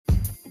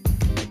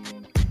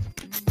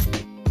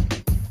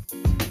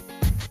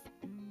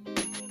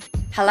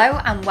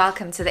Hello and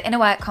welcome to the Inner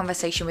Work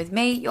Conversation with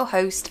me, your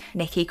host,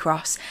 Nikki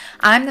Cross.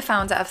 I'm the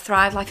founder of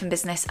Thrive Life and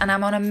Business, and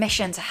I'm on a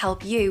mission to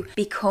help you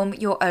become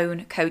your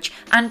own coach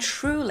and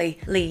truly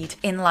lead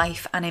in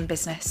life and in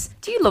business.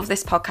 Do you love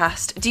this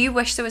podcast? Do you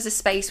wish there was a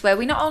space where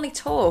we not only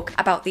talk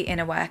about the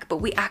inner work, but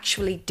we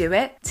actually do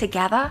it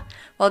together?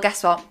 Well,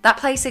 guess what? That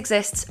place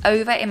exists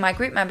over in my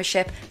group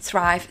membership,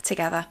 Thrive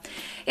Together.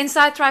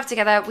 Inside Thrive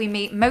Together, we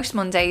meet most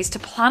Mondays to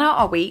plan out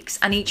our weeks,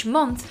 and each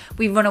month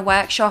we run a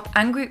workshop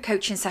and group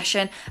coaching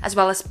session, as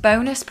well as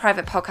bonus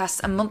private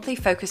podcasts and monthly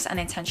focus and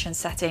intention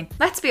setting.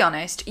 Let's be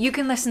honest, you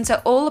can listen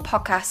to all the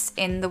podcasts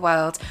in the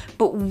world,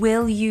 but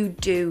will you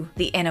do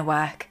the inner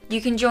work?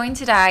 You can join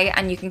today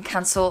and you can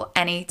cancel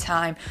any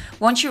time.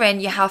 Once you're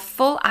in, you have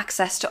full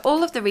access to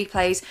all of the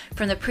replays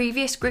from the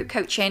previous group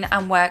coaching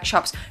and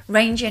workshops,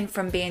 ranging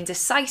from being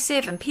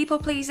decisive and people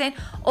pleasing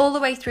all the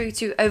way through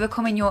to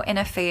overcoming your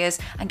inner fears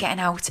and getting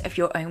out of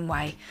your own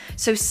way.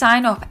 So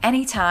sign up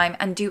anytime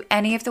and do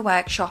any of the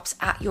workshops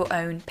at your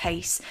own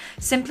pace.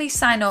 Simply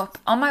sign up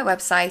on my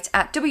website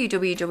at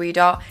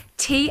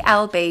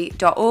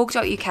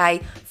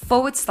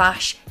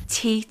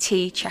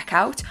www.tlb.org.uk/TT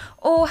checkout,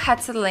 or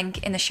head to the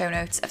link in the show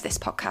notes of this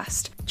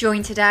podcast.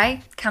 Join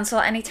today, cancel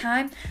at any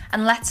time,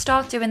 and let's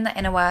start doing the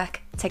inner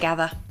work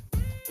together.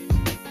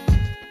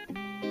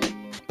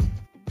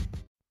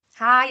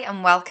 Hi,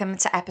 and welcome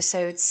to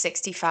episode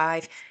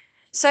 65.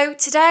 So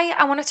today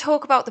I want to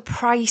talk about the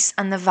price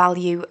and the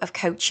value of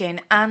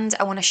coaching, and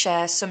I want to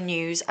share some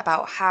news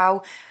about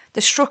how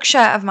the structure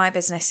of my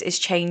business is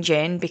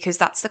changing, because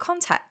that's the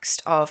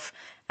context of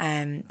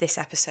this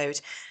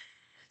episode.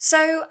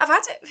 So I've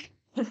had it.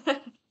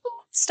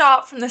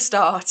 Start from the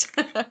start.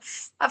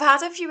 I've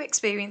had a few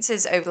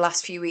experiences over the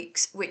last few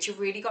weeks which have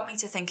really got me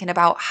to thinking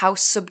about how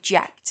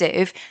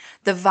subjective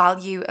the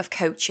value of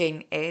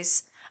coaching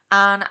is.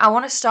 And I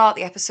want to start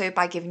the episode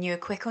by giving you a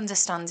quick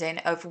understanding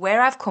of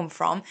where I've come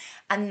from,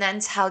 and then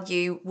tell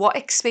you what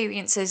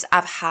experiences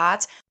I've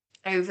had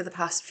over the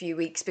past few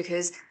weeks,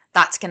 because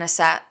that's going to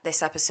set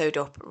this episode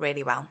up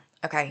really well.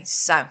 Okay,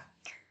 so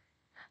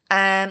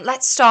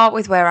let's start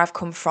with where I've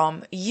come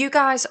from. You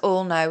guys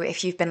all know,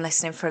 if you've been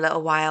listening for a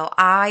little while,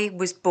 I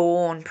was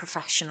born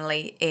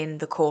professionally in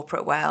the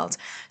corporate world.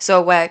 So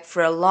I worked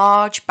for a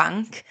large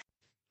bank,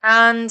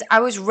 and I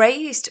was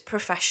raised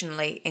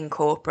professionally in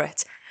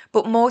corporate.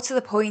 But more to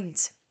the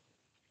point,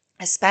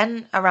 I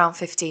spent around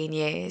 15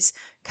 years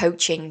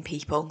coaching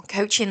people,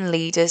 coaching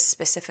leaders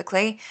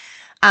specifically.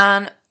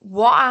 And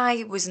what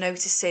I was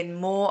noticing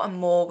more and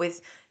more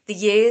with the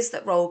years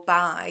that rolled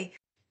by,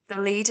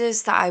 the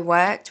leaders that I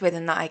worked with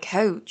and that I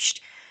coached,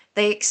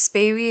 they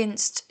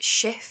experienced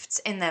shifts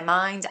in their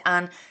mind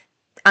and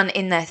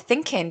in their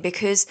thinking,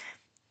 because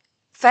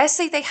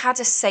firstly, they had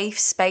a safe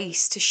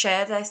space to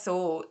share their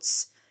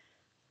thoughts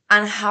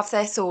and have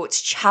their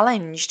thoughts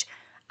challenged,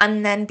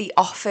 and then be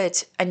offered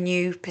a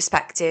new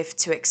perspective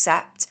to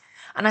accept.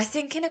 And I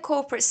think in a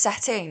corporate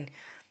setting,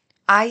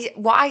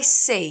 what I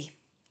see,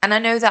 and I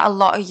know that a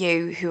lot of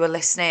you who are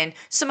listening,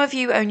 some of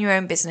you own your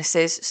own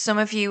businesses, some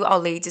of you are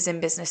leaders in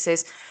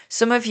businesses,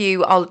 some of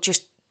you aren't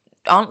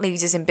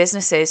leaders in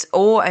businesses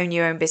or own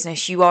your own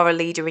business, you are a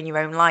leader in your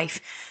own life.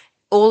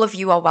 All of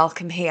you are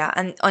welcome here,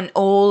 and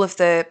all of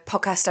the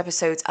podcast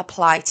episodes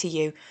apply to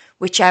you,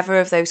 whichever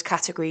of those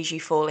categories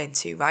you fall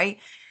into, right?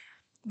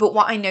 But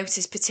what I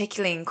noticed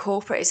particularly in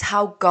corporate is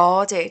how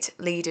guarded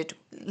leaders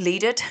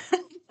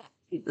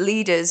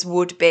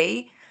would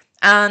be.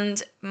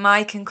 And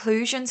my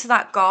conclusion to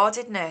that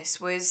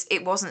guardedness was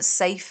it wasn't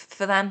safe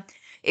for them.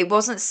 It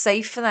wasn't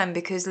safe for them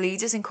because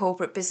leaders in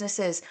corporate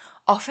businesses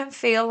often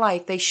feel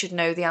like they should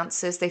know the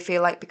answers. They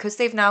feel like because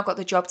they've now got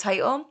the job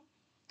title,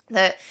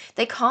 that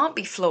they can't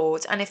be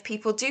flawed. And if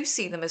people do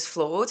see them as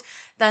flawed,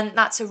 then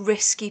that's a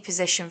risky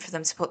position for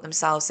them to put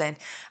themselves in.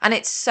 And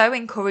it's so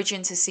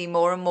encouraging to see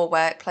more and more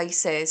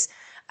workplaces,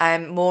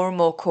 more and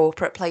more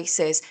corporate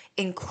places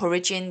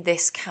encouraging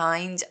this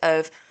kind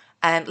of,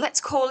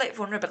 let's call it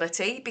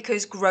vulnerability,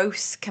 because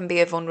growth can be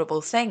a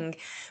vulnerable thing,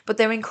 but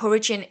they're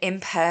encouraging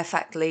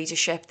imperfect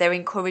leadership. They're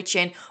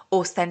encouraging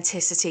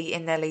authenticity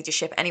in their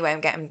leadership. Anyway,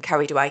 I'm getting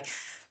carried away.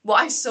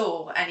 What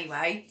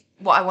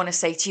I want to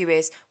say to you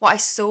is, what I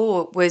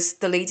saw was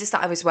the leaders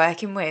that I was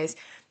working with,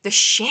 the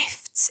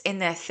shifts in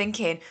their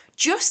thinking,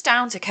 just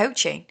down to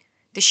coaching,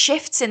 the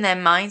shifts in their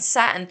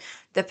mindset and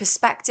the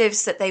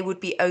perspectives that they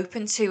would be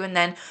open to, and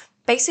then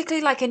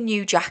basically like a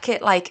new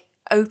jacket, like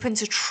open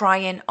to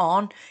trying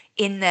on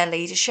in their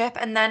leadership.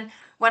 And then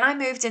when I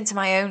moved into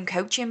my own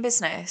coaching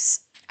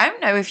business, I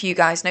don't know if you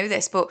guys know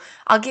this, but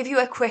I'll give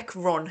you a quick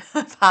run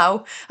of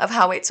how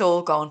it's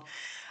all gone.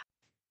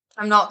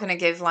 I'm not going to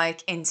give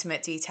like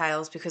intimate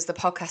details because the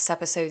podcast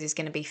episode is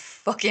going to be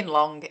fucking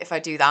long if I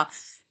do that.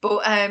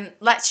 But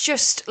let's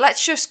just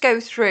go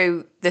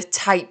through the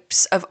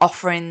types of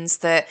offerings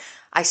that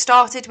I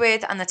started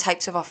with and the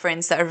types of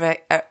offerings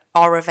that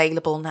are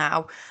available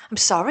now. I'm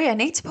sorry, I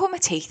need to put my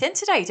teeth in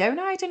today, don't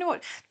I? I don't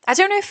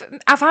know if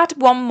I've had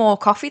one more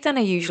coffee than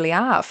I usually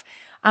have.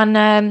 And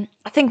I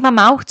think my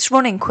mouth's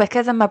running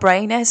quicker than my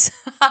brain is.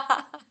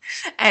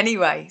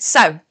 Anyway,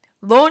 so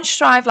launched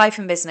Thrive Life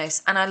and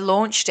Business, and I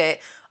launched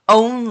it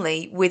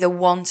only with a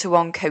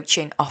one-to-one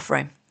coaching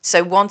offering.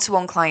 So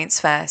one-to-one clients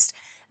first.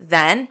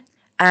 Then,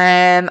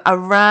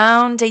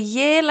 around a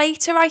year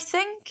later, I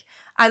think,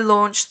 I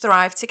launched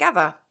Thrive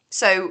Together.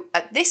 So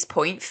at this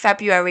point,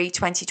 February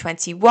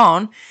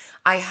 2021,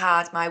 I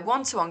had my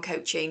one-to-one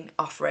coaching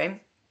offering.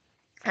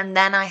 And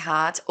then I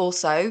had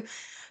also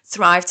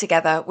Thrive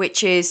Together,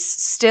 which is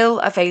still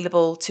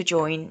available to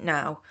join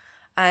now.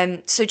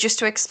 So just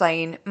to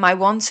explain, my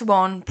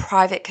one-to-one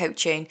private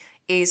coaching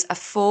is a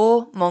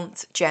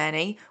 4-month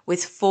journey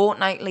with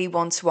fortnightly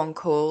one-to-one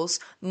calls,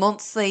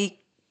 monthly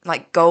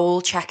like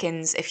goal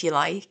check-ins, if you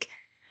like.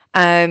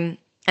 And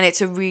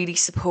it's a really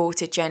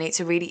supported journey. It's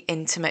a really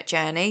intimate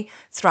journey.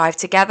 Thrive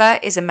Together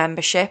is a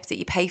membership that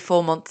you pay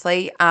for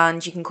monthly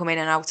and you can come in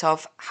and out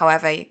of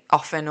however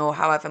often or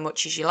however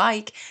much as you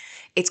like.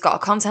 It's got a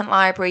content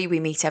library. We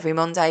meet every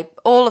Monday,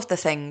 all of the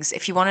things.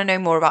 If you want to know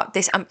more about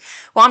this,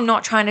 what I'm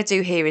not trying to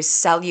do here is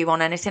sell you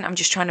on anything. I'm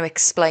just trying to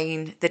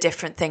explain the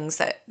different things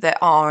that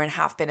are and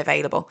have been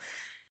available.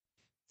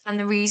 And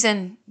the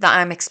reason that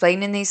I'm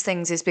explaining these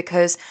things is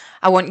because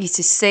I want you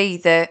to see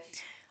that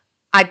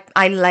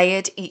I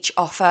layered each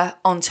offer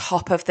on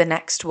top of the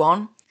next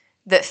one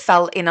that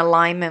felt in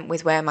alignment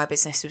with where my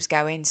business was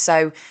going.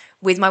 So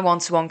with my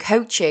one-to-one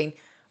coaching,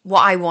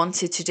 what I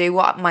wanted to do,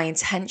 what my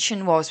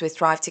intention was with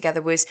Thrive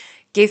Together was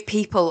give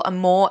people a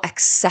more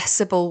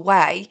accessible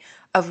way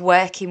of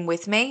working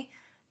with me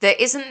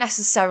that isn't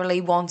necessarily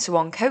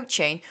one-to-one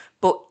coaching,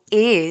 but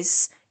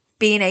is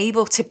being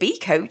able to be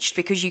coached,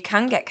 because you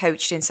can get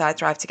coached inside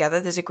Thrive Together.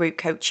 There's a group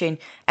coaching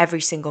every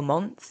single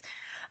month.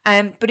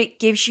 But it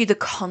gives you the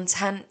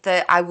content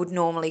that I would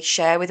normally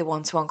share with a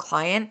one-to-one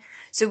client.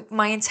 So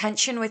my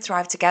intention with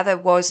Thrive Together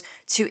was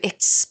to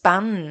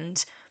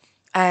expand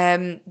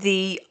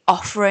the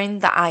offering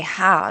that I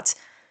had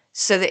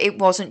so that it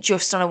wasn't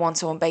just on a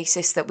one-to-one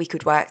basis that we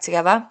could work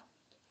together.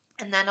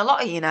 And then a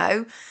lot of you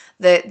know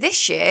that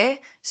this year,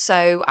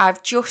 so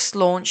I've just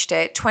launched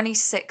it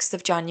 26th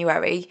of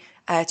January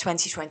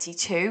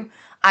 2022,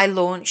 I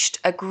launched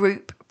a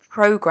group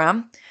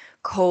program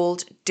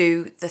called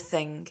Do the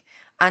Thing.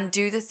 And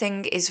Do the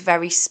Thing is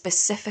very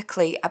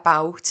specifically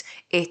about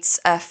it's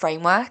a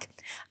framework,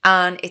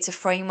 and it's a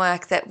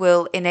framework that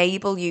will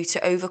enable you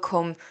to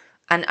overcome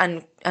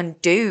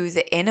and do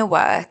the inner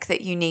work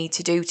that you need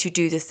to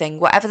do the thing,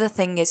 whatever the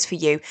thing is for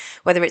you,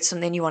 whether it's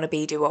something you want to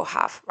be, do, or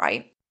have,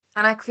 right?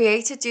 And I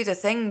created Do the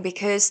Thing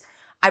because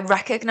I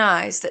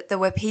recognized that there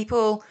were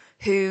people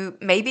who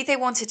maybe they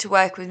wanted to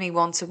work with me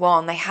one to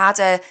one. They had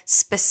a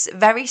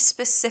very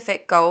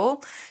specific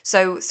goal.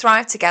 So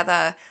Thrive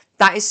Together,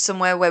 that is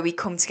somewhere where we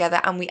come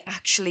together and we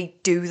actually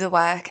do the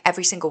work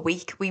every single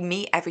week. We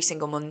meet every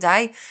single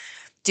Monday.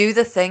 Do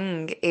the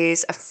Thing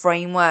is a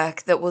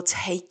framework that will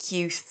take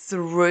you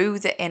through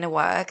the inner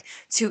work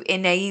to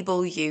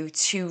enable you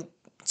to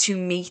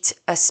meet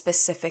a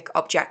specific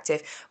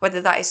objective,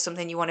 whether that is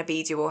something you want to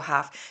be, do, or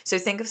have. So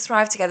think of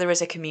Thrive Together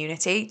as a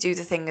community, Do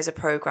the Thing as a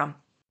program.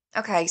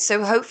 Okay,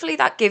 so hopefully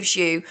that gives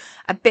you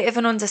a bit of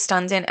an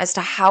understanding as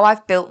to how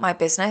I've built my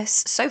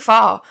business so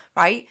far,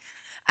 right?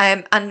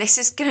 And this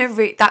is gonna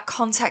that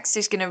context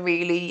is gonna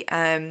really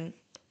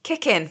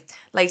kick in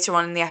later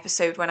on in the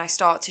episode when I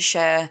start to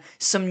share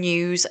some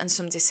news and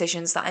some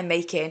decisions that I'm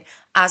making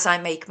as I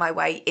make my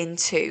way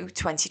into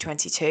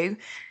 2022.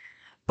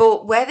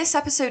 But where this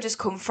episode has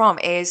come from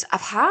is I've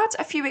had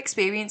a few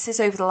experiences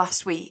over the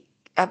last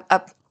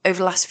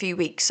few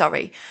weeks,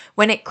 sorry,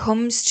 when it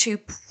comes to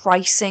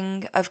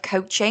pricing of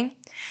coaching,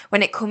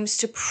 when it comes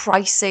to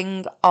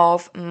pricing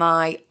of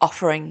my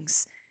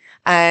offerings.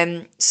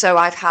 So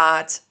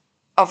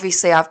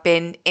I've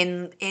been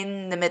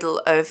in the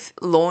middle of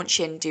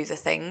launching Do the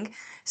Thing.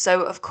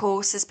 So of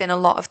course there's been a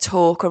lot of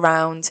talk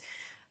around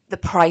the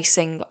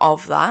pricing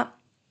of that.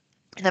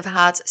 And I've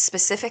had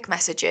specific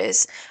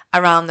messages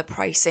around the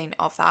pricing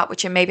of that,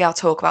 which maybe I'll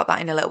talk about that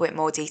in a little bit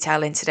more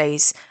detail in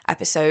today's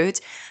episode.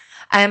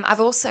 I've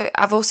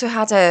also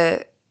had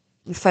a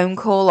phone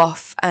call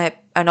off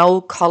an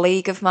old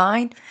colleague of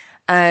mine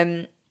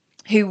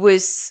who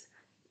was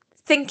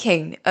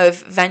thinking of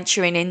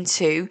venturing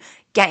into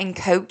getting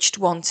coached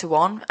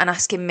one-to-one and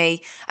asking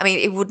me, I mean,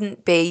 it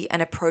wouldn't be an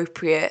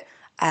appropriate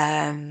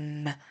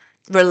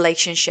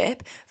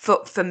relationship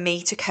for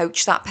me to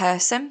coach that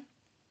person.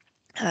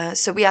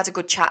 So we had a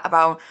good chat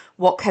about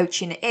what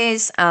coaching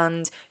is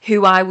and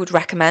who I would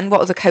recommend,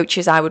 what other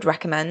coaches I would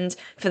recommend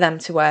for them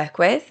to work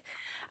with.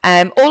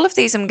 All of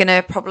these I'm going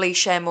to probably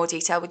share more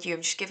detail with you.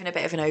 I'm just giving a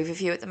bit of an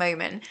overview at the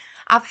moment.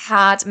 I've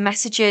had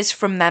messages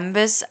from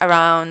members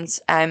around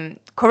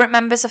current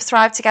members of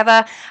Thrive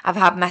Together. I've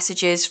had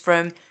messages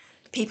from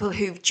people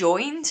who've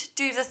joined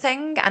Do the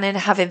Thing and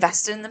have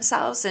invested in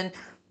themselves and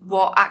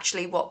what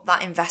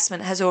that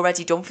investment has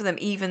already done for them,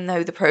 even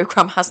though the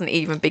program hasn't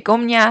even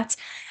begun yet.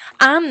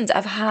 And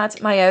I've had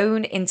my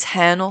own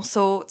internal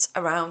thoughts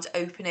around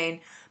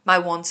opening my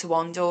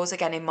one-to-one doors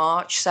again in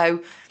March.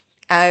 So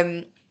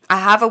I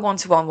have a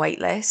one-to-one wait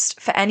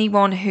list for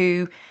anyone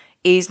who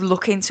is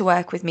looking to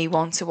work with me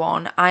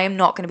one-to-one. I am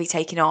not going to be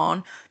taking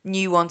on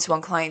new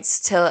one-to-one clients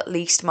till at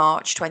least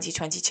March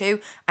 2022.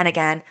 And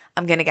again,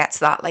 I'm going to get to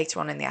that later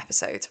on in the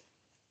episode.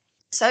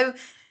 So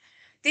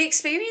the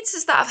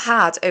experiences that I've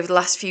had over the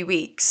last few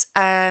weeks,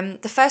 the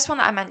first one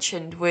that I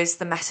mentioned was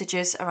the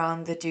messages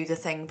around the Do the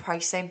Thing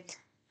pricing.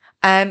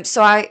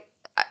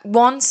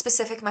 One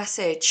specific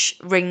message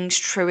rings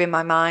true in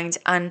my mind,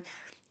 and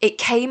it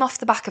came off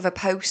the back of a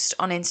post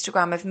on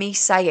Instagram of me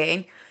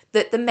saying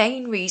that the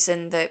main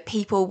reason that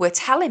people were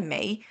telling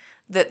me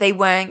that they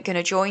weren't going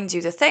to join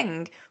Do the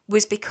Thing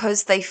was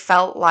because they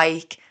felt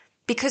like,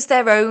 because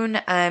their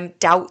own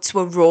doubts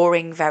were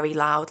roaring very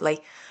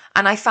loudly.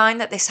 And I find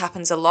that this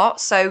happens a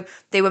lot. So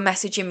they were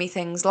messaging me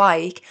things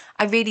like,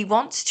 I really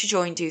want to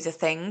join Do the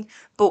Thing,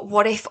 but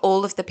what if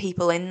all of the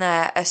people in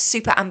there are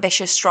super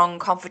ambitious, strong,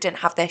 confident,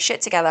 have their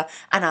shit together,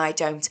 and I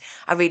don't?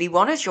 I really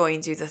want to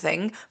join Do the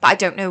Thing, but I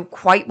don't know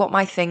quite what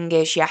my thing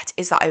is yet.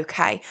 Is that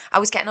okay? I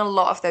was getting a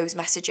lot of those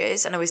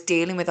messages, and I was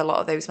dealing with a lot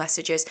of those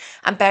messages.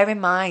 And bear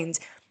in mind,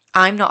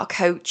 I'm not a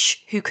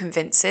coach who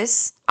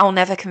convinces. I'll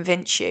never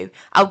convince you.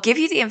 I'll give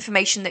you the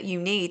information that you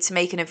need to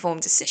make an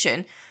informed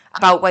decision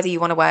about whether you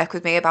want to work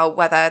with me, about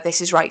whether this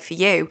is right for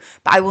you,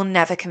 but I will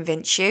never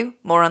convince you.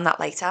 More on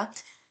that later.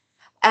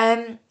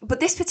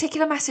 But this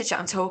particular message that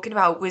I'm talking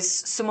about was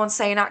someone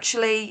saying,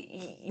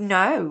 actually,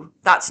 no,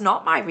 that's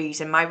not my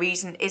reason. My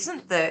reason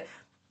isn't that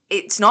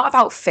it's not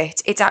about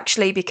fit. It's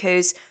actually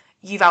because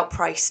you've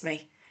outpriced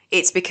me.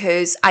 It's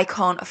because I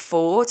can't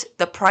afford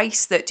the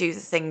price that Do the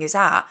Thing is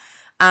at.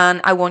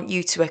 And I want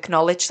you to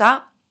acknowledge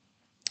that.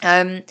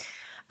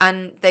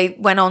 And they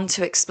went on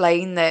to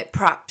explain that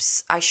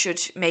perhaps I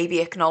should maybe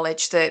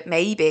acknowledge that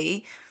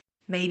maybe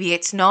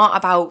it's not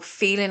about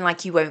feeling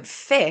like you won't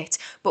fit,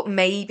 but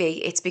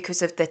maybe it's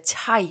because of the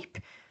type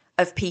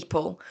of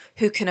people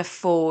who can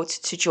afford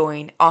to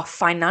join, are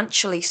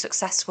financially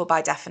successful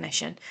by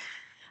definition.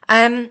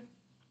 And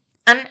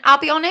I'll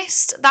be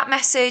honest, that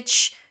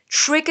message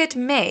triggered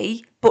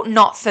me, but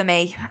not for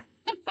me.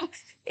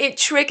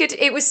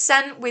 It was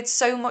sent with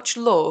so much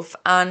love,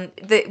 and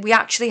that we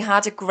actually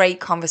had a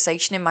great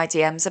conversation in my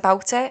DMs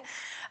about it.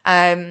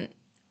 And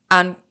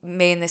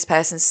me and this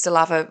person still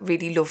have a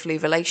really lovely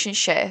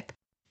relationship.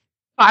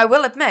 But I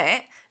will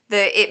admit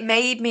that it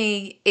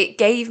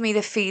gave me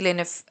the feeling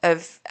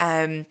of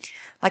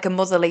like a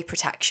motherly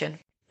protection.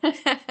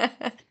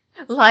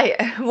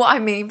 Like, what I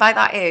mean by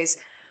that is,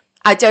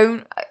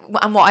 and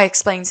what I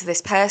explained to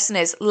this person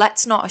is,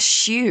 let's not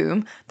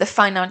assume the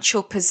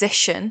financial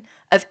position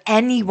of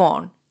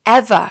anyone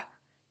ever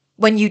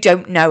when you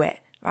don't know it,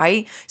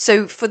 right?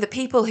 So for the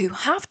people who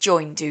have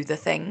joined Do the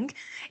Thing,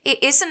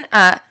 it isn't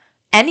at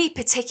any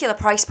particular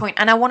price point.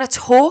 And I want to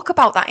talk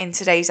about that in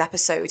today's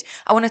episode.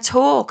 I want to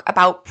talk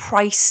about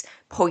price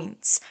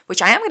points,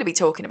 which I am going to be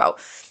talking about.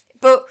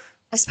 But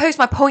I suppose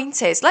my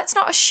point is, let's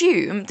not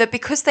assume that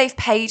because they've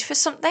paid for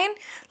something,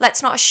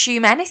 let's not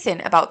assume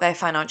anything about their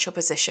financial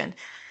position.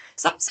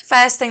 So that's the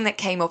first thing that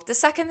came up. The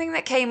second thing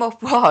that came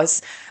up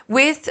was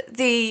with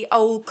the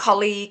old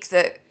colleague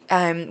that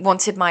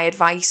wanted my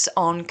advice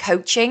on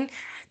coaching.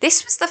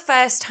 This was the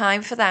first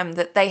time for them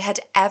that they had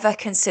ever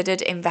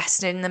considered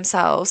investing in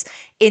themselves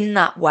in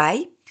that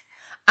way.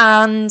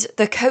 And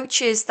the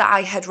coaches that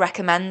I had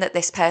recommend that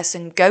this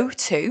person go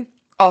to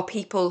are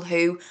people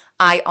who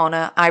I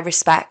honour, I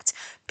respect,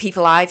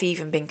 people I've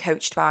even been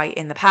coached by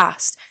in the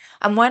past.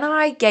 And when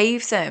I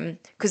gave them,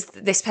 because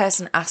this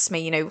person asked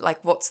me,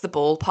 like, what's the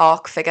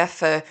ballpark figure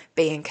for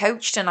being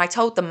coached? And I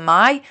told them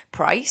my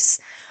price,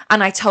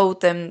 and I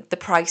told them the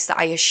price that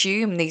I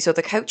assume these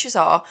other coaches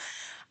are.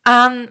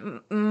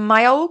 And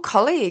my old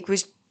colleague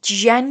was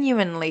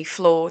genuinely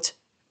floored.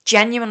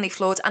 And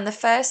the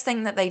first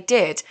thing that they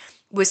did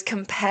was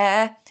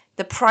compare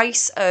the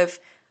price of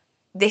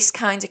this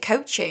kind of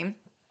coaching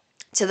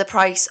to the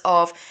price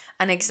of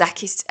an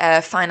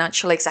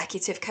financial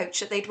executive coach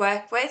that they'd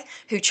work with,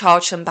 who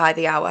charged them by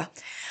the hour.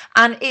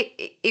 And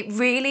it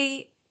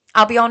really,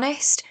 I'll be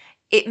honest,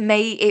 it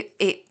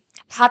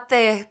had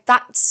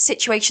that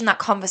situation, that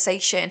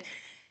conversation,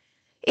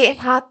 it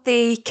had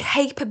the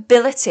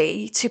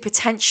capability to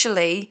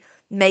potentially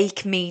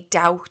make me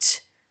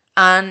doubt.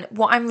 And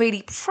what I'm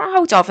really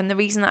proud of, and the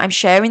reason that I'm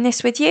sharing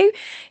this with you,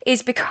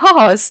 is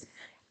because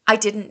I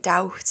didn't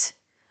doubt.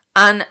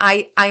 And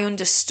I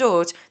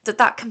understood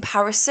that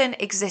comparison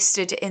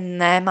existed in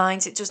their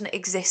minds. It doesn't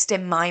exist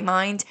in my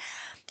mind.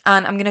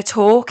 And I'm going to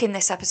talk in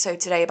this episode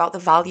today about the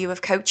value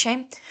of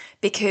coaching,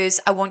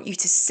 because I want you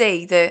to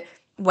see that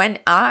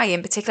when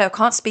in particular, I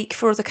can't speak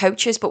for other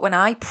coaches, but when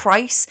I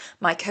price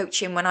my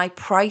coaching, when I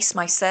price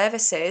my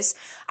services,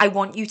 I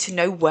want you to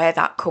know where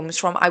that comes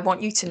from. I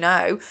want you to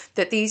know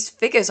that these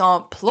figures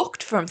aren't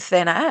plucked from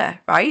thin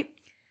air, right?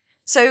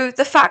 So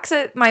the fact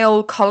that my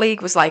old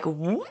colleague was like,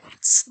 what?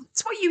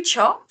 That's what you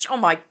charge? Oh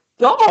my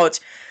God,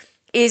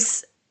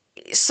 is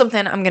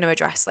something I'm going to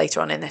address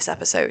later on in this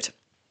episode.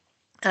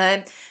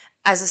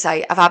 As I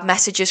say, I've had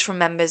messages from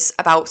members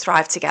about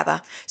Thrive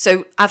Together.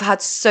 So I've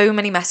had so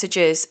many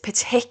messages,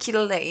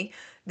 particularly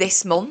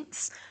this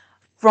month,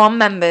 from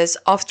members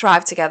of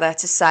Thrive Together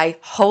to say,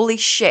 holy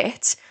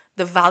shit,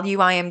 the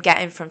value I am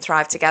getting from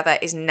Thrive Together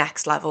is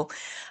next level.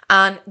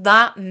 And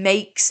that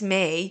makes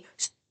me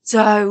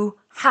so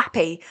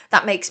happy.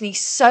 That makes me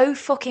so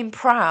fucking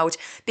proud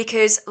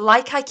because,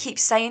 like I keep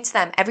saying to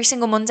them every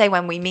single Monday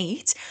when we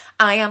meet,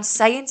 I am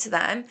saying to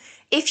them,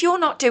 if you're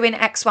not doing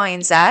X, Y,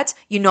 and Z,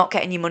 you're not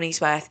getting your money's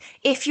worth.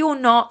 If you're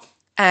not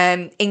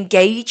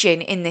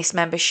engaging in this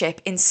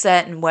membership in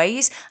certain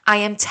ways, I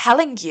am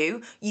telling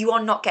you, you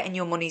are not getting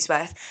your money's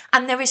worth.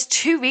 And there is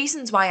two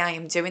reasons why I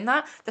am doing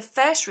that. The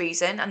first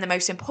reason, and the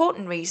most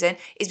important reason,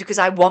 is because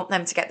I want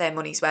them to get their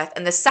money's worth.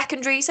 And the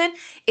second reason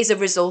is a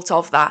result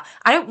of that.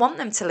 I don't want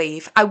them to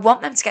leave. I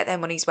want them to get their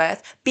money's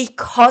worth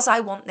because I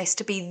want this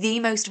to be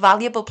the most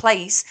valuable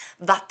place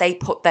that they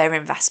put their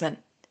investment.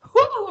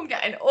 Woo, I'm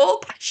getting all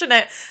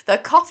passionate. The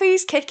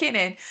coffee's kicking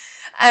in.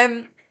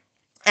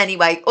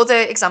 Anyway, other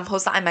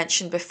examples that I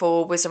mentioned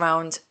before was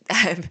around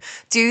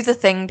do the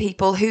thing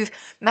people who've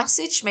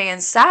messaged me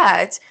and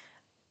said,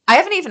 I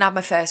haven't even had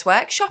my first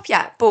workshop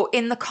yet, but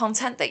in the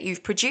content that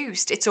you've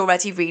produced, it's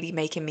already really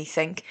making me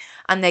think.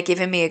 And they're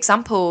giving me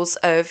examples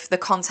of the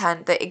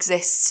content that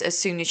exists as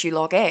soon as you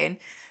log in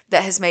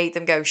that has made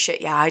them go, shit,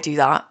 yeah, I do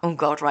that. Oh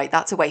God, right,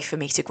 that's a way for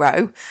me to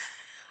grow.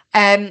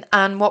 And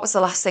what was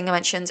the last thing I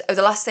mentioned? Oh,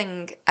 the last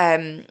thing,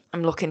 I'm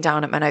looking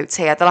down at my notes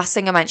here. The last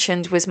thing I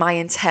mentioned was my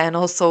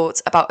internal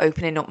thoughts about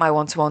opening up my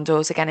one-to-one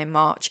doors again in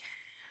March.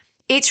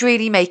 It's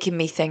really making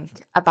me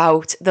think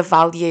about the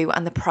value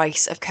and the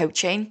price of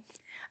coaching.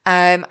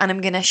 And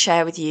I'm going to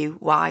share with you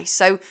why.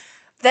 So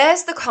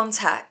there's the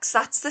context.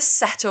 That's the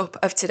setup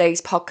of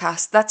today's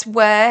podcast. That's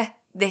where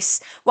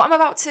what I'm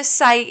about to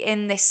say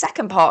in this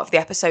second part of the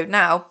episode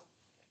now,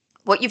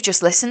 what you've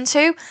just listened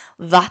to,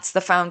 that's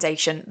the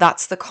foundation,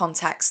 that's the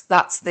context,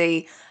 that's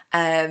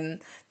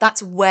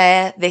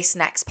where this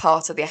next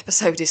part of the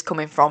episode is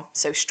coming from.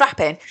 So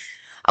strap in.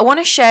 I want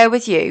to share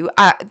with you,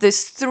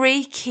 there's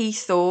three key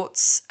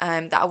thoughts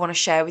that I want to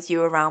share with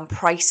you around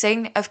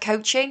pricing of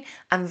coaching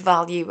and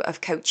value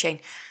of coaching.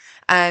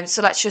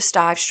 So let's just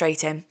dive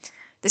straight in.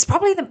 This is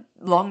probably the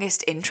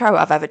longest intro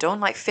I've ever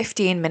done, like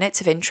 15 minutes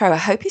of intro. I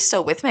hope you're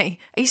still with me.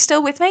 Are you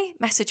still with me?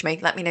 Message me.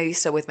 Let me know you're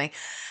still with me.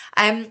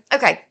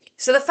 Okay.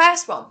 So the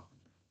first one,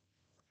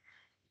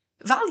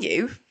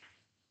 value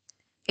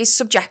is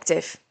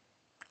subjective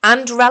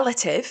and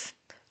relative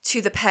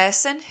to the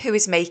person who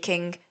is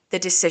making the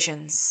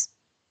decisions.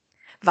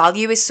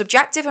 Value is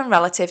subjective and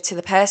relative to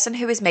the person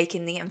who is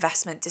making the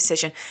investment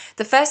decision.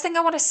 The first thing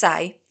I want to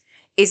say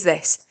is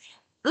this.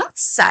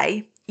 Let's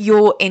say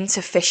you're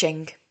into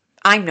fishing.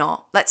 I'm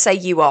not. Let's say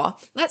you are.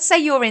 Let's say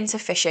you're into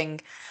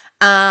fishing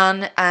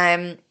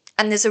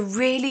and there's a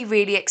really,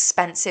 really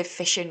expensive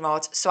fishing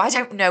rod. So I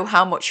don't know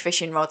how much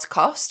fishing rods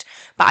cost,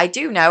 but I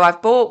do know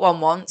I've bought one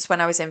once when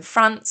I was in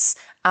France,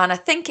 and I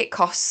think it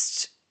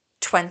cost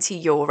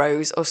 20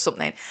 euros or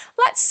something.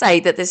 Let's say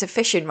that there's a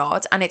fishing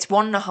rod and it's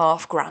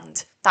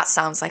 $1,500. That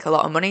sounds like a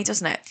lot of money,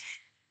 doesn't it?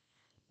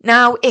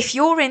 Now, if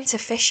you're into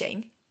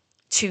fishing,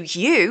 to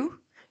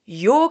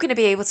you're going to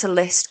be able to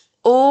list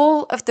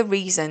all of the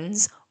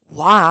reasons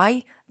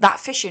why that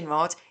fishing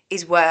rod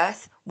is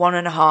worth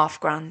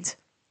 $1,500.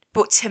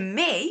 But to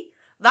me,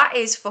 that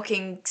is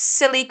fucking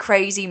silly,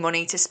 crazy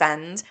money to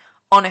spend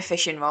on a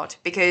fishing rod,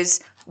 because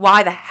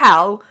why the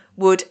hell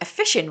would a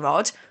fishing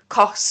rod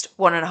cost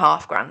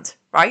 $1,500,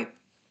 right?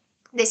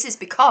 This is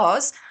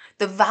because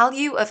the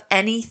value of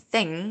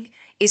anything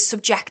is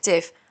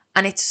subjective,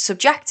 and it's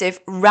subjective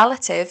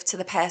relative to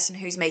the person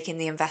who's making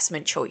the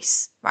investment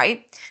choice,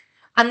 right?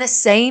 And the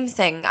same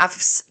thing, I've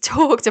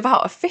talked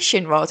about a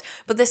fishing rod,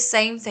 but the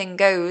same thing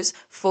goes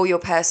for your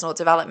personal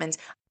development.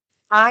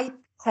 I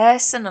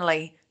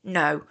personally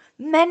know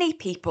many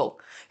people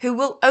who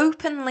will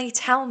openly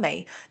tell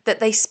me that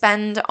they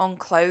spend on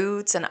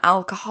clothes and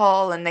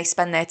alcohol and they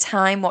spend their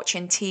time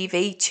watching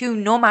TV to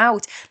numb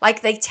out.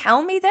 Like, they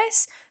tell me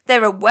this,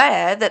 they're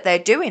aware that they're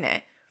doing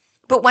it.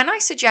 But when I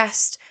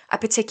suggest a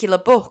particular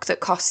book that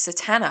costs a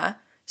tenner,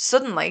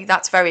 suddenly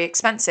that's very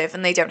expensive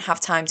and they don't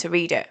have time to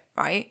read it,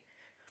 right?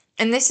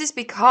 And this is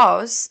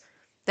because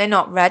they're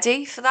not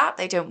ready for that.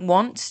 They don't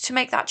want to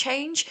make that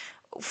change.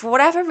 For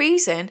whatever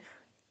reason,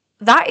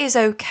 that is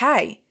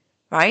okay,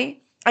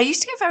 right? I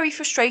used to get very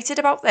frustrated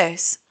about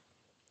this.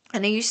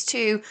 And I used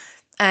to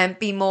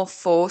be more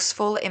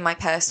forceful in my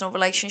personal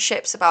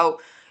relationships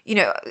about,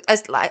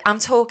 as like, I'm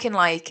talking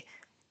like,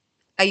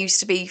 I used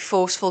to be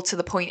forceful to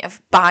the point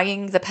of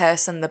buying the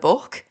person the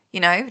book,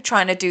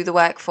 trying to do the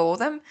work for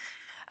them.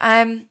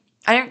 I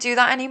don't do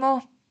that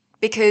anymore,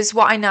 because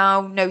what I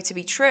now know to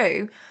be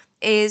true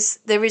is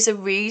there is a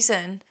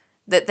reason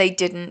that they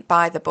didn't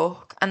buy the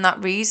book. And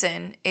that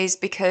reason is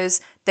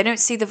because they don't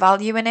see the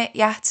value in it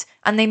yet.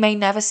 And they may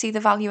never see the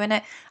value in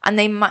it. And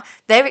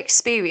their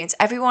experience,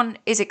 everyone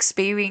is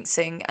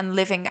experiencing and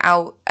living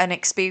out an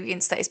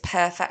experience that is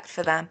perfect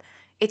for them.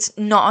 It's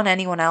not on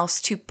anyone else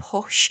to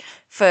push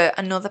for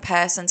another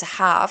person to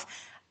have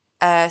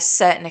a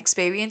certain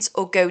experience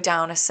or go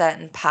down a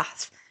certain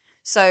path.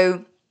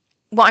 So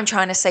what I'm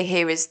trying to say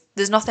here is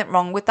there's nothing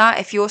wrong with that.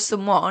 If you're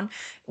someone,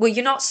 well,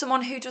 you're not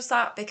someone who does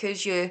that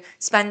because you're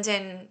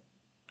spending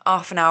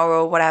half an hour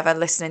or whatever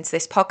listening to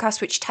this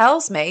podcast, which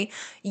tells me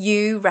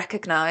you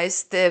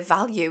recognize the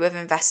value of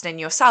investing in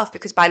yourself,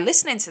 because by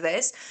listening to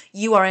this,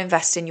 you are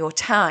investing your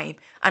time.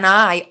 And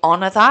I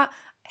honor that.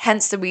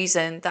 Hence the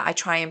reason that I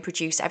try and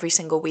produce every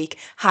single week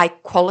high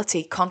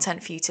quality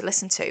content for you to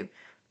listen to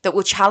that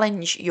will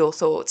challenge your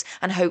thoughts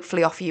and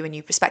hopefully offer you a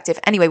new perspective.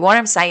 Anyway, what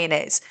I'm saying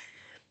is,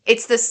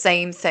 it's the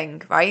same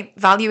thing, right?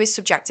 Value is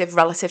subjective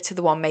relative to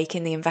the one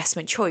making the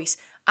investment choice.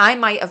 I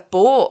might have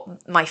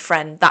bought my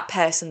friend, that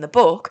person, the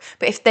book,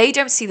 but if they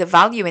don't see the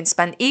value in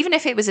spend, even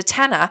if it was a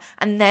tenner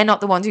and they're not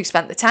the ones who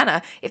spent the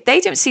tenner, if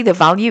they don't see the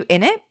value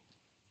in it,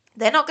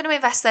 they're not going to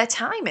invest their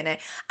time in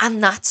it.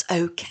 And that's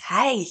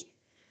okay.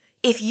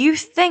 If you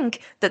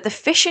think that the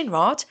fishing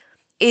rod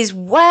is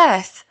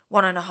worth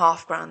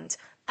 £1.5 grand,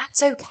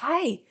 that's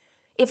okay.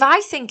 If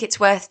I think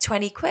it's worth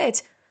 20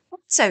 quid,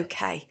 that's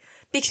okay.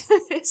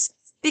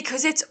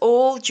 Because it's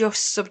all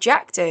just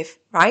subjective,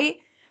 right?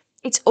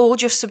 It's all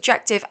just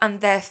subjective,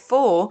 and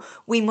therefore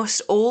we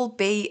must all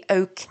be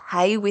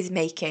okay with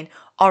making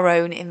our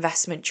own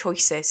investment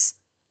choices.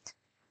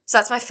 So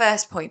that's my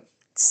first point.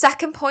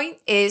 Second point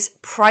is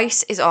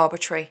price is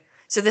arbitrary.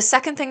 So the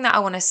second thing that I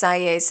want to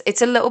say is,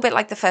 it's a little bit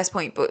like the first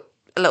point, but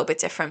a little bit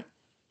different.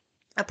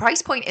 A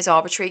price point is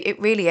arbitrary. It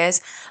really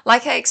is.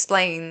 Like I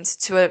explained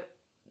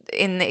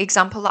in the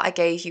example that I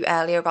gave you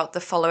earlier about the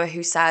follower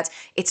who said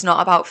it's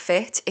not about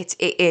fit, it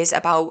is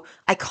about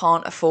I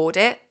can't afford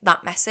it,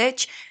 that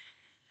message.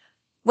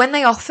 When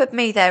they offered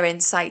me their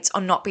insights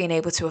on not being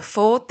able to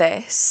afford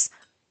this,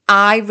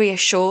 I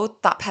reassured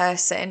that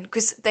person,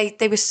 because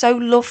they were so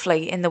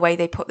lovely in the way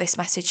they put this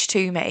message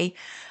to me.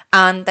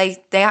 And they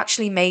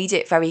actually made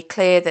it very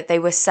clear that they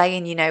were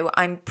saying,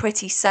 I'm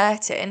pretty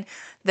certain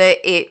that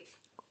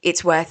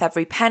it's worth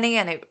every penny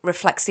and it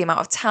reflects the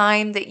amount of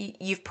time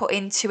that you've put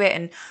into it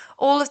and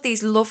all of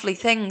these lovely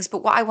things.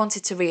 But what I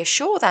wanted to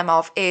reassure them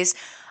of is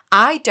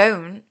I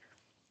don't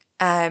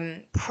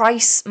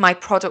price my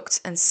products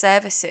and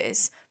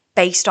services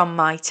based on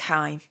my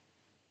time.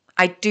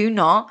 I do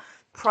not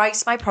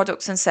price my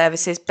products and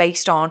services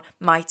based on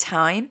my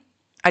time.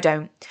 I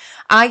don't.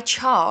 I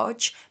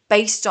charge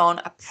based on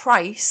a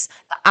price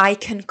that I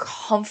can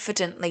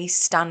confidently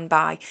stand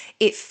by.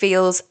 It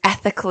feels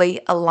ethically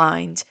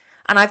aligned.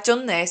 And I've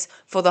done this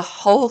for the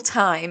whole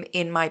time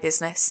in my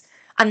business.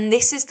 And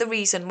this is the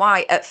reason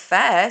why at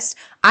first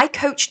I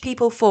coached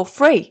people for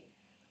free.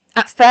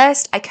 At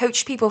first, I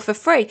coached people for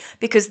free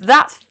because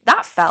that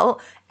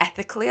felt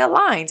ethically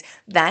aligned.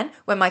 Then,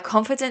 when my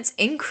confidence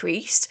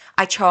increased,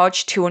 I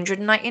charged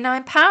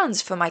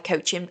 £299 for my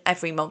coaching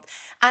every month.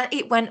 And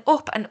it went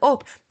up and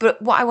up.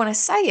 But what I want to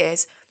say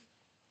is,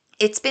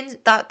 it's been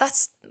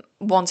that's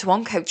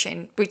one-to-one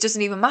coaching, but it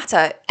doesn't even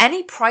matter.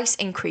 Any price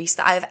increase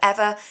that I've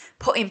ever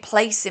put in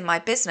place in my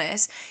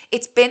business,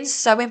 it's been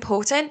so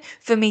important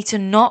for me to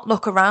not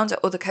look around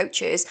at other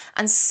coaches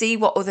and see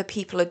what other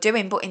people are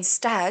doing, but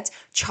instead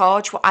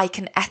charge what I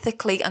can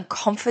ethically and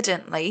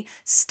confidently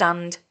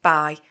stand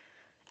by.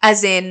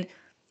 As in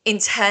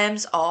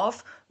terms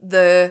of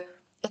the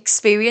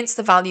experience,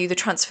 the value, the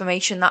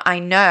transformation that I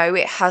know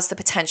it has the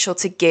potential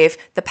to give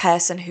the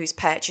person who's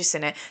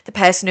purchasing it, the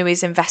person who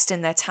is investing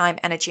their time,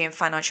 energy, and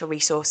financial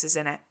resources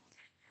in it.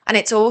 And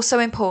it's also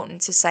important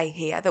to say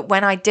here that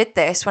when I did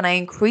this, when I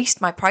increased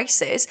my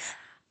prices,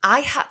 I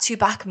had to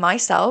back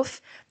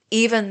myself,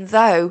 even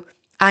though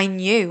I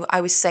knew I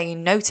was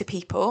saying no to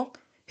people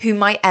who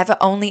might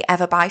only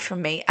ever buy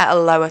from me at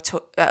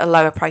a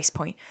lower price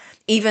point,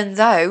 even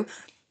though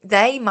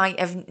they might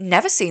have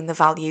never seen the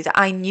value that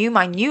I knew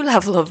my new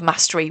level of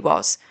mastery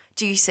was.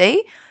 Do you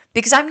see?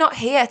 Because I'm not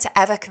here to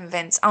ever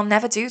convince. I'll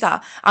never do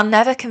that. I'll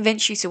never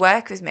convince you to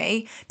work with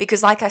me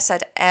because, like I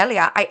said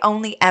earlier, I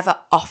only ever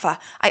offer.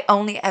 I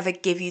only ever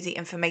give you the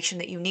information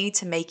that you need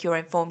to make your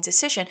informed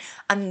decision.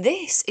 And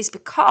this is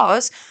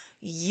because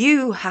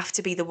you have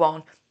to be the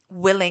one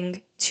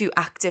willing to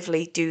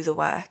actively do the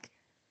work.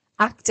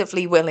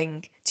 Actively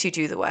willing to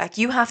do the work.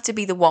 You have to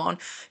be the one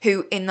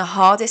who, in the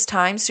hardest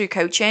times through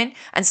coaching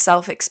and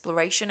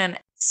self-exploration and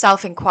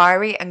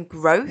self-inquiry and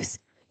growth,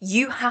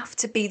 you have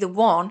to be the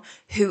one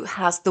who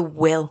has the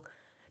will.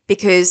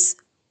 Because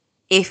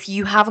if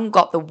you haven't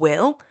got the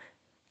will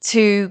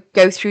to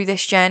go through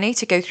this journey,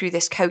 to go through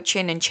this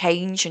coaching and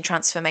change and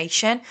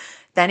transformation,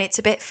 then it's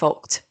a bit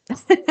fucked.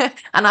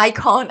 And I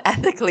can't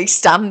ethically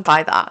stand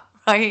by that.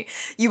 Right?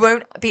 You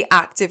won't be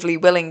actively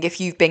willing if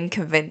you've been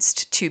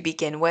convinced to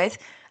begin with.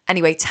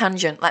 Anyway,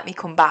 tangent, let me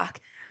come back.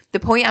 The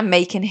point I'm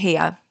making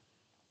here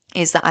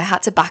is that I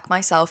had to back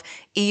myself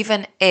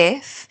even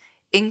if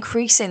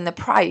increasing the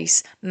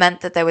price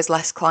meant that there was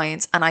less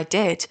clients, and I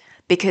did,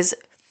 because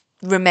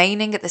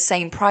remaining at the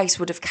same price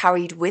would have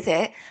carried with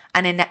it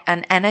an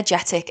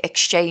energetic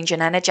exchange,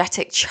 an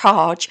energetic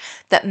charge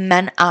that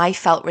meant I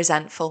felt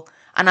resentful,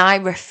 and I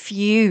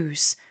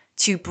refuse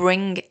to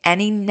bring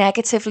any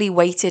negatively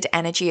weighted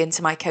energy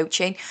into my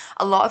coaching.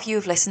 A lot of you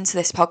have listened to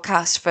this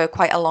podcast for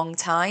quite a long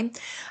time,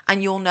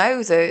 and you'll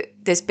know that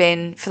there's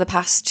been, for the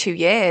past 2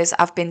 years,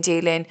 I've been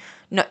dealing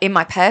in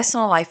my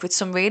personal life with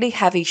some really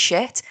heavy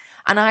shit.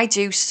 And I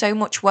do so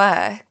much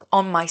work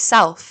on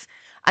myself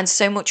and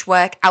so much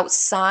work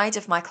outside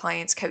of my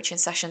clients' coaching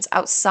sessions,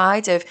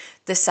 outside of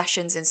the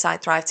sessions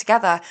inside Thrive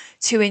Together,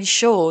 to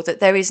ensure that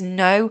there is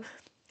no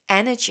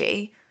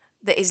energy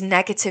that is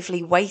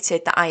negatively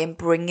weighted that I am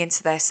bringing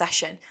to their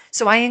session.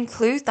 So I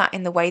include that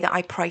in the way that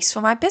I price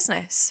for my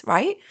business,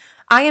 right?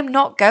 I am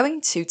not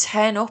going to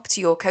turn up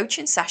to your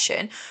coaching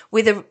session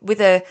with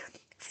a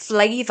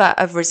flavor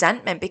of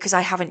resentment because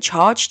I haven't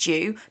charged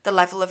you the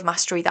level of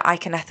mastery that I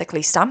can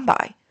ethically stand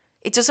by.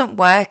 It doesn't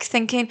work.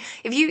 Thinking,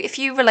 if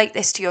you relate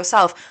this to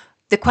yourself,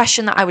 the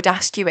question that I would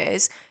ask you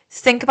is,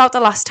 think about the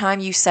last time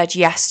you said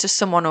yes to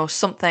someone or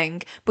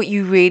something, but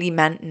you really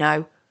meant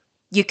no.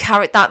 You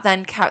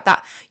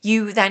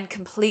you then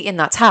completing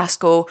that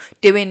task or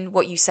doing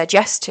what you said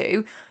yes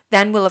to,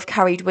 then will have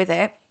carried with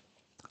it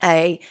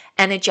a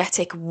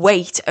energetic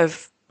weight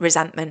of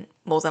resentment,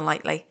 more than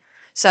likely.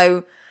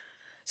 So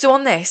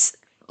on this,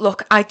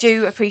 look, I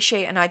do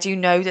appreciate and I do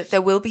know that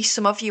there will be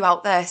some of you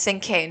out there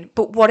thinking,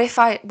 but what if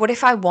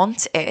I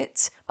want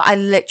it, but I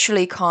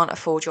literally can't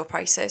afford your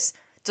prices?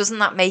 Doesn't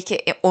that make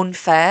it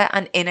unfair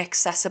and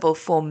inaccessible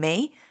for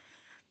me?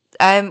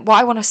 What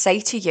I want to say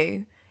to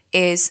you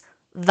is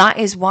that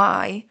is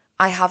why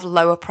I have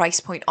lower price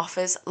point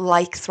offers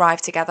like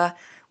Thrive Together,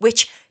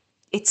 which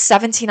it's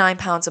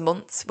 £79 a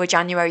month. We're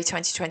January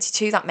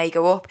 2022. That may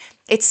go up.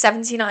 It's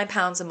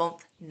 £79 a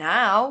month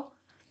now,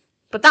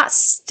 but that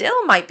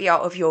still might be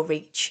out of your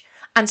reach.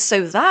 And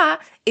so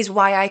that is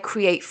why I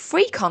create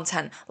free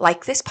content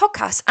like this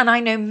podcast. And I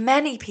know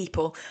many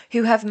people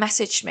who have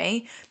messaged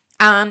me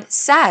and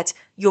said,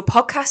 your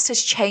podcast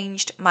has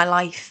changed my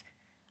life.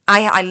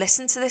 I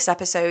listened to this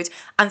episode,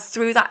 and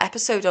through that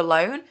episode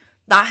alone,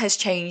 that has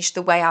changed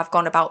the way I've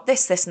gone about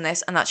this, and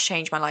this, and that's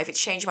changed my life. It's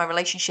changed my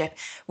relationship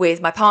with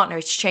my partner.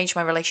 It's changed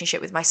my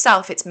relationship with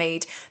myself. It's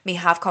made me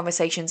have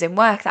conversations in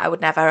work that I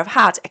would never have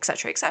had,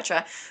 etc.,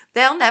 etc.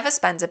 They'll never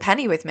spend a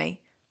penny with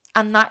me.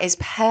 And that is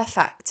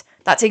perfect.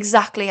 That's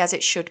exactly as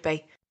it should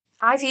be.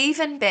 I've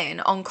even been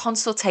on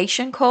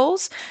consultation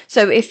calls.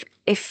 So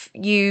if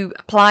you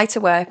apply to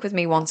work with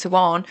me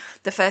one-to-one,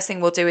 the first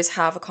thing we'll do is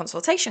have a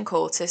consultation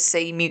call to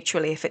see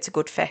mutually if it's a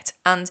good fit.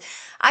 And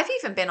I've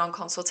even been on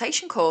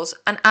consultation calls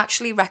and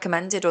actually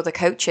recommended other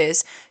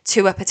coaches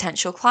to a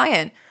potential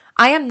client.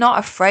 I am not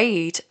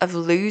afraid of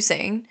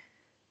losing,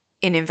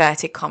 in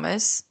inverted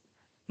commas,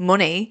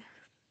 money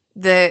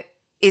that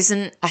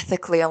isn't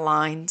ethically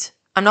aligned.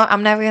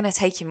 I'm never going to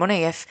take your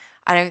money if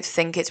I don't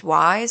think it's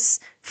wise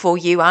for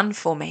you and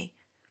for me,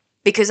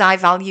 because I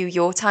value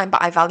your time,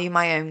 but I value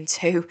my own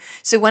too.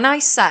 So when I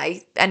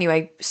say,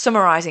 anyway,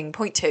 summarizing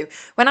point 2,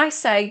 when I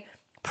say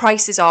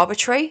price is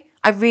arbitrary,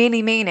 I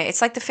really mean it.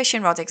 It's like the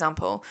fishing rod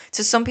example.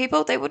 To some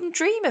people, they wouldn't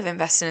dream of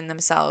investing in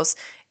themselves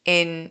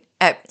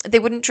they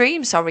wouldn't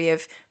dream,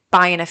 of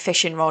buying a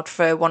fishing rod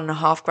for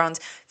 £1.5 grand.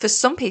 For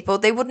some people,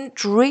 they wouldn't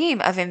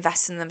dream of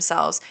investing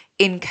themselves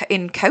in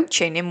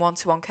coaching, in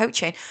one-to-one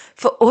coaching.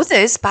 For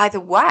others, by the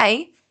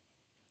way,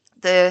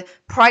 the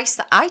price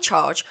that I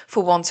charge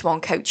for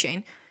one-to-one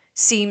coaching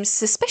seems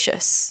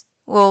suspicious.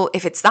 Well,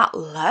 if it's that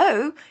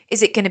low,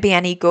 is it going to be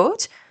any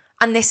good?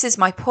 And this is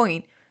my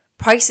point.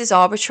 Price is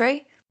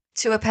arbitrary.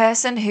 To a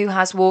person who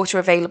has water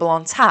available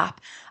on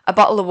tap, a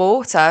bottle of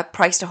water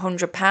priced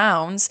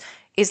 £100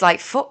 is like,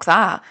 fuck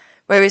that.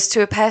 Whereas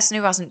to a person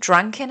who hasn't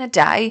drank in a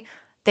day,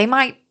 they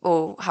might,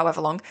 or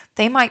however long,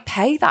 they might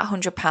pay that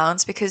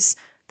 £100 because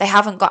they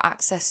haven't got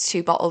access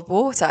to bottled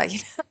water.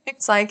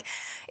 It's like,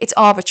 it's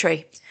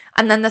arbitrary.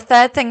 And then the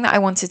third thing that I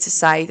wanted to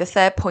say, the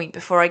third point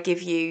before I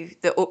give you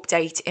the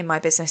update in my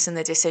business and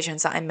the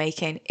decisions that I'm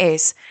making,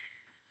 is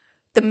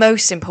the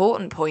most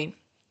important point.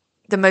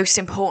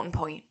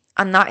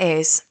 And that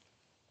is,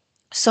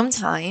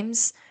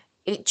 sometimes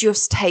it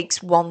just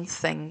takes one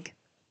thing.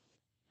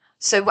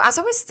 So as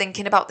I was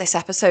thinking about this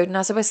episode and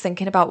as I was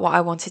thinking about what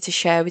I wanted to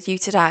share with you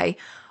today,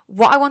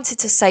 what I wanted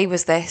to say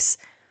was this.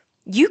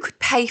 You could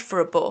pay for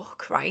a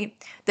book, right,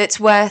 that's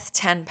worth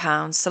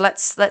 £10. So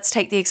let's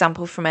take the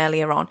example from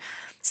earlier on.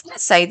 So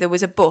let's say there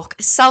was a book,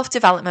 a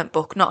self-development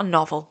book, not a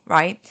novel,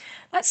 right?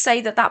 Let's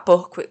say that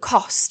book would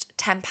cost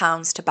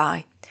 £10 to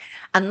buy.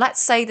 And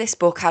let's say this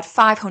book had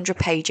 500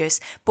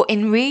 pages, but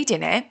in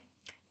reading it,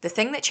 the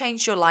thing that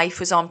changed your life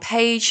was on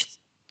page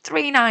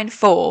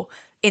 394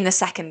 in the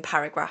second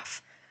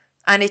paragraph.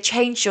 And it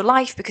changed your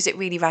life because it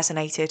really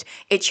resonated.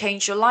 It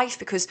changed your life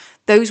because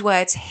those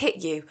words hit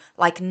you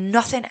like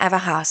nothing ever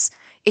has.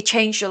 It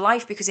changed your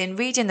life because in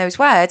reading those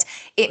words,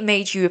 it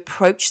made you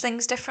approach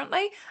things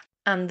differently.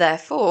 And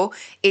therefore,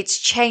 it's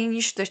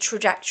changed the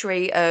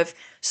trajectory of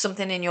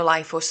something in your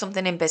life or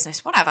something in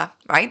business, whatever,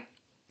 right?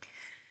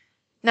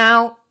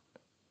 Now,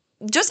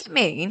 does it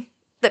mean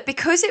that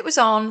because it was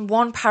on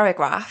one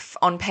paragraph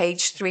on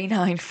page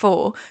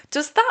 394,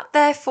 does that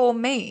therefore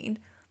mean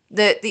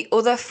The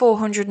other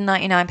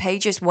 499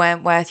 pages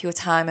weren't worth your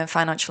time and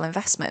financial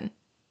investment.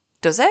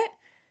 Does it?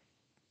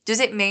 Does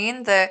it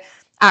mean that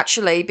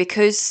actually,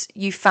 because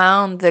you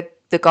found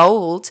the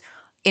gold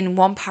in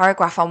one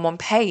paragraph on one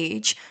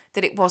page,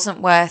 that it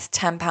wasn't worth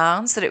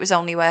 £10, that it was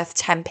only worth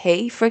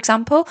 10p, for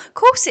example? Of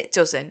course it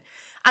doesn't.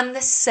 And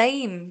the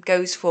same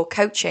goes for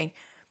coaching.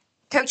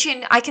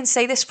 Coaching, I can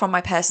say this from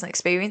my personal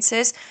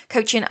experiences.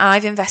 Coaching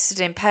I've invested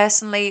in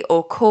personally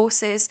or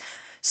courses,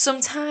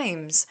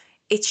 sometimes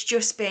it's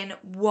just been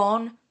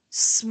one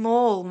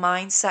small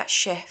mindset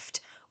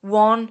shift,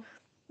 one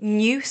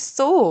new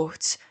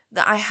thought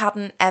that I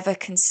hadn't ever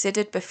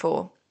considered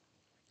before.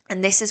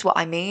 And this is what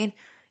I mean.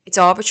 It's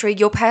arbitrary.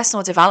 Your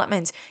personal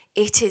development,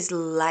 it is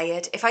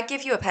layered. If I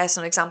give you a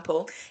personal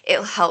example,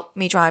 it'll help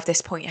me drive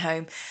this point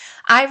home.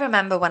 I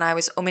remember when I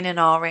was umming and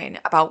ahhing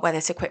about whether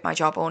to quit my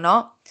job or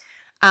not.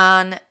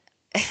 And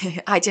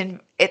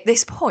at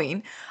this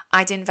point,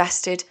 I'd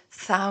invested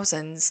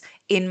thousands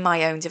in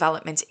my own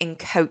development, in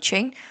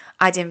coaching.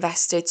 I'd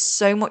invested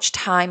so much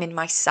time in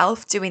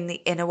myself doing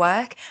the inner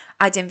work.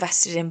 I'd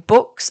invested in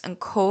books and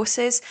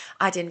courses.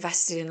 I'd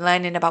invested in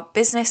learning about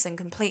business and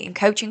completing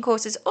coaching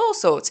courses, all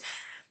sorts.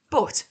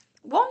 But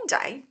one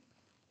day,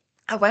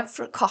 I went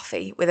for a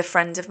coffee with a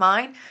friend of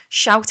mine.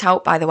 Shout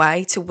out, by the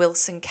way, to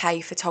Wilson K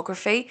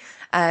Photography.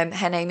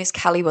 Her name is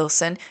Kelly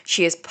Wilson.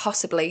 She is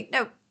possibly,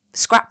 no,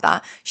 scrap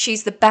that.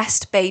 She's the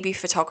best baby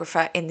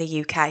photographer in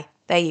the UK.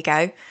 There you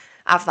go.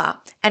 Have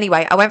that.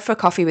 Anyway, I went for a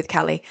coffee with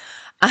Kelly,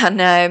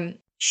 and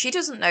she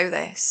doesn't know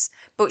this,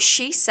 but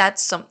she said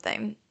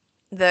something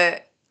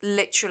that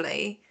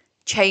literally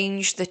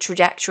changed the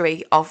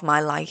trajectory of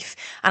my life.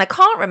 And I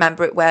can't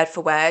remember it word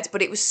for word,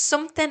 but it was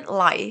something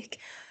like,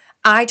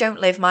 I don't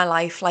live my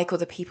life like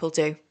other people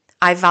do.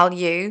 I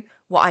value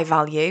what I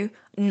value,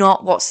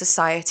 not what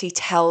society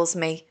tells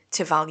me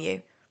to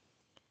value.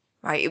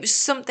 Right? It was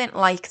something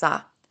like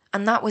that.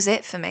 And that was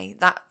it for me.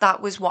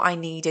 That was what I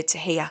needed to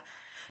hear.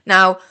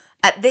 Now,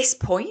 at this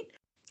point,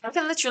 I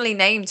can literally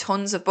name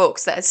tons of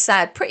books that had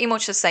said pretty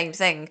much the same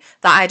thing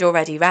that I'd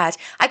already read.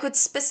 I could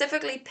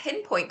specifically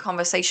pinpoint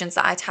conversations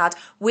that I'd had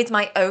with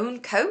my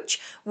own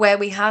coach where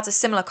we had a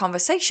similar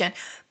conversation,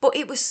 but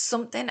it was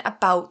something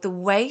about the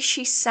way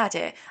she said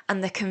it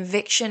and the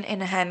conviction in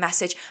her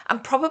message,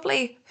 and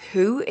probably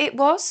who it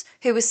was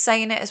who was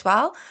saying it as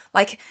well,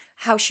 like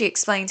how she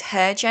explained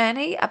her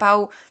journey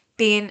about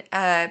being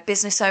a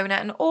business owner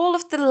and all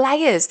of the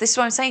layers. This is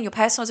what I'm saying, your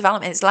personal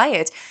development is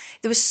layered.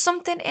 There was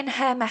something in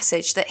her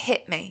message that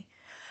hit me.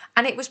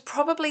 And it was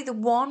probably the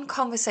one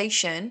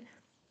conversation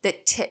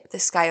that tipped the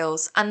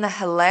scales. And the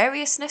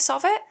hilariousness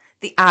of it,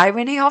 the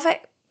irony of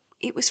it,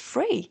 it was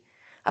free.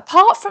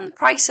 Apart from the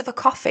price of a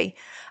coffee,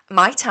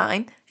 my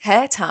time,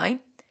 her time,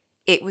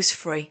 it was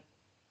free.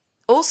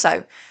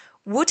 Also,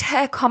 would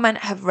her comment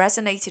have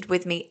resonated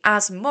with me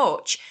as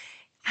much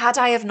had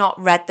I have not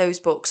read those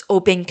books or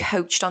been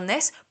coached on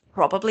this?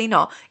 Probably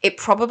not. It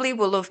probably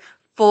will have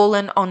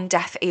fallen on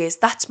deaf ears.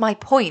 That's my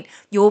point.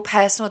 Your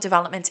personal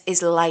development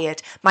is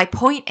layered. My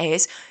point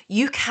is,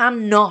 you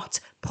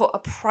cannot put a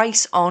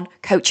price on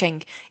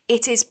coaching.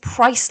 It is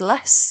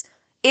priceless.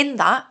 In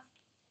that,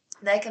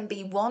 there can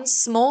be one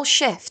small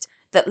shift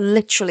that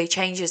literally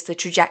changes the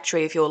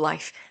trajectory of your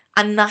life.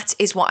 And that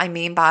is what I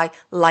mean by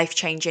life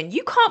changing.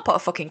 You can't put a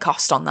fucking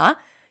cost on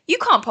that. You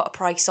can't put a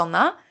price on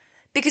that,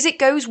 because it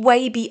goes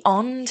way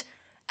beyond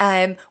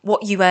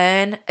what you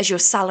earn as your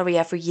salary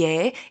every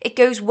year. It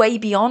goes way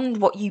beyond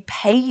what you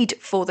paid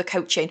for the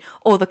coaching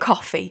or the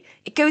coffee.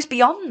 It goes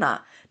beyond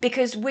that,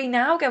 because we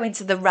now go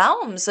into the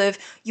realms of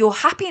your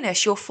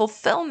happiness, your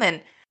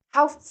fulfillment,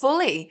 how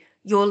fully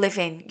you're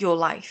living your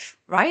life,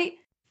 right?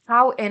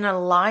 How in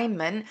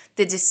alignment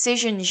the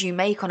decisions you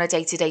make on a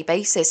day-to-day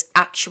basis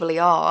actually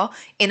are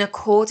in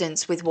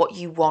accordance with what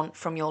you want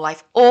from your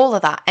life. All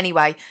of that.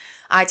 Anyway,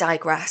 I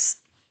digress.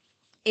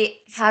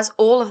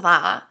 All of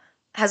that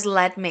has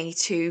led me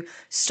to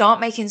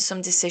start making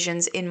some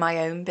decisions in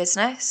my own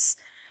business.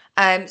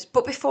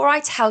 But before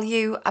I tell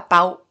you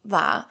about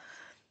that,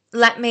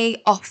 let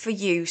me offer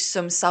you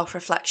some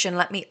self-reflection.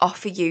 Let me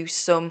offer you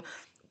some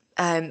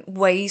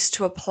ways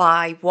to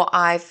apply what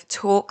I've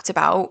talked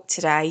about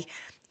today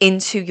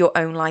into your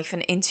own life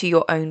and into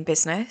your own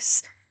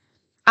business.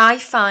 I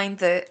find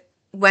that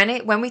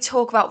when we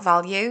talk about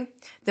value,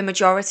 the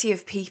majority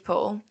of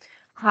people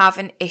have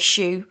an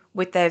issue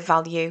with their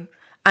value,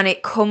 and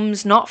it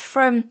comes not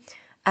from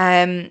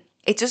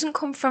it doesn't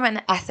come from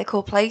an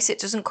ethical place. It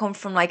doesn't come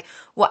from like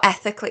what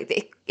ethically,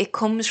 it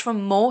comes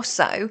from more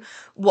so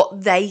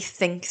what they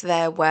think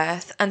they're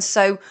worth. And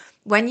so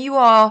when you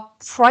are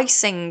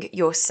pricing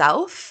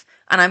yourself,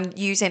 and I'm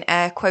using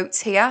air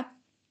quotes here,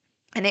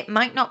 and it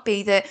might not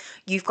be that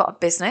you've got a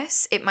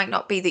business, it might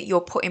not be that you're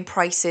putting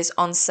prices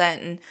on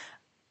certain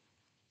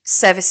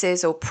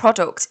services or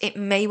products. It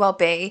may well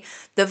be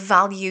the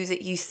value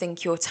that you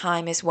think your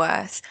time is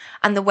worth.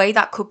 And the way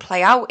that could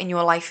play out in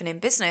your life and in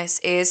business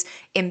is,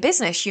 in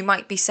business, you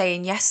might be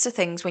saying yes to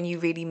things when you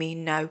really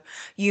mean no.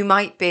 You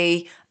might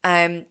be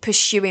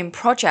pursuing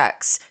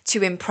projects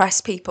to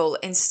impress people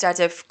instead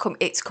of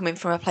it's coming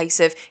from a place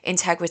of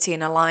integrity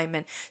and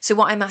alignment. So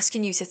what I'm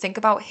asking you to think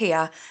about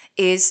here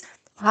is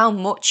how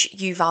much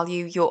you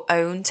value your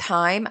own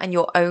time and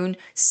your own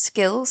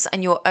skills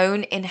and your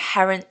own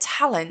inherent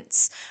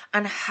talents,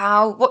 and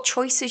what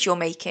choices you're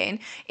making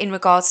in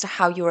regards to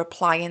how you're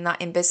applying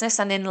that in business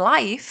and in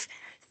life.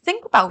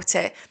 Think about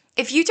it.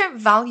 If you don't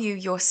value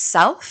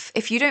yourself,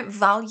 if you don't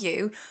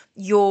value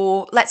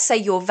your, let's say,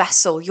 your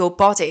vessel, your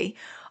body,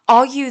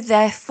 are you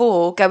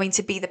therefore going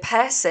to be the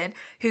person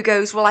who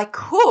goes, well, I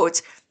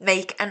could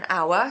make an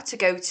hour to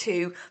go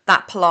to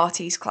that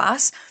Pilates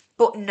class,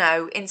 but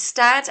no,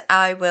 instead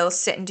I will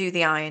sit and do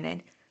the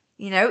ironing.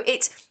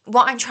 It's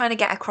what I'm trying to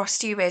get across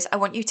to you is I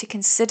want you to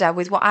consider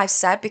with what I've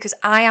said, because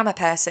I am a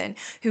person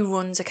who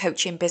runs a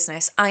coaching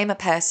business. I am a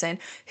person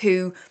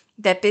who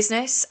their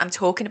business, I'm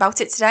talking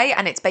about it today,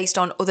 and it's based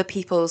on other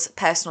people's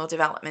personal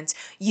development.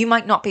 You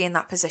might not be in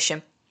that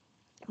position,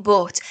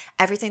 but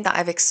everything that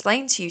I've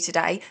explained to you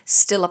today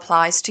still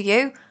applies to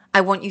you.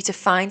 I want you to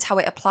find how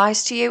it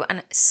applies to you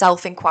and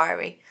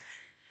self-inquiry.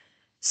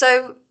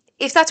 So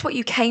if that's what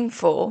you came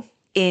for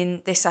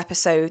in this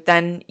episode,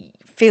 then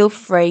feel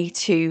free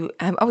to,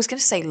 I was going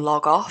to say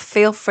log off,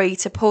 feel free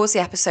to pause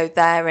the episode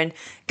there and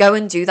go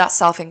and do that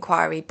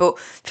self-inquiry. But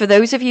for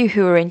those of you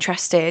who are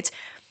interested,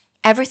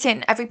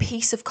 every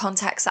piece of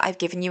context that I've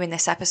given you in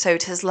this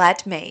episode has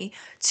led me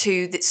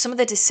to some of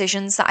the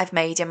decisions that I've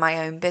made in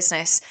my own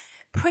business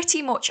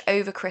pretty much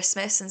over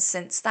Christmas and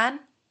since then.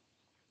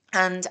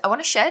 And I want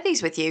to share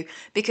these with you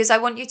because I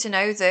want you to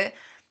know that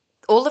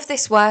all of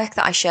this work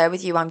that I share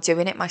with you, I'm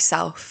doing it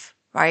myself,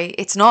 right?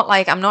 It's not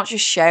like I'm not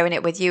just sharing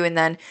it with you and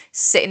then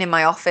sitting in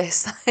my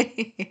office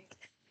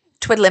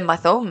twiddling my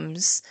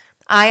thumbs.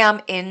 I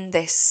am in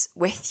this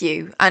with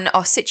you, and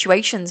our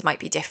situations might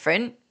be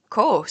different, of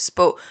course,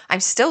 but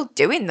I'm still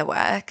doing the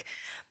work.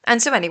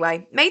 And so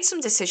anyway, made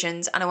some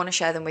decisions and I want to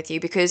share them with you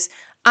because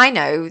I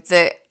know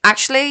that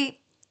actually,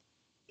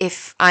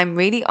 if I'm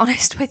really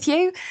honest with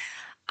you,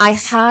 I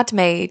had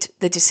made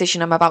the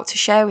decision I'm about to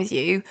share with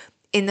you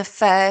in the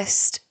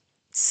first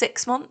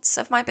 6 months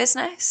of my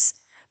business,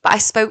 but I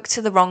spoke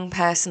to the wrong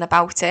person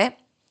about it.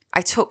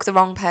 I took the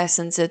wrong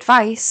person's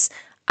advice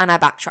and I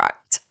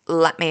backtracked.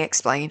 Let me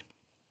explain.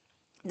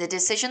 The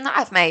decision that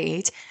I've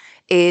made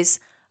is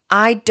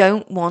I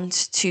don't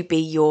want to be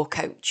your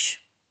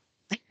coach.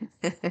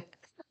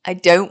 I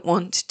don't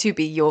want to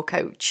be your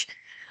coach.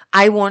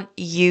 I want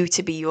you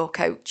to be your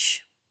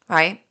coach,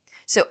 right?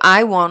 So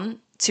I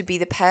want to be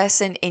the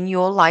person in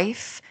your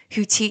life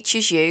who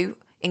teaches you,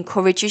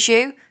 encourages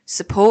you,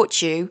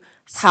 supports you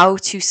how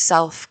to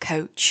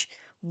self-coach.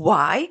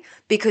 Why?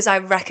 Because I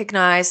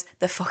recognize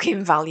the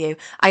fucking value.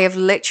 I have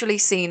literally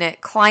seen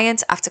it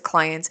client after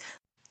client.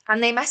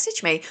 And they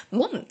message me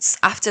months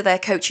after their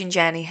coaching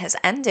journey has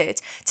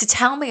ended to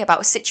tell me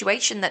about a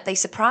situation that they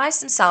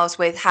surprised themselves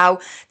with, how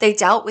they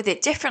dealt with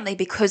it differently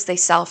because they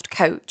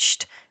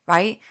self-coached,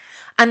 right?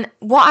 And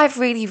what I've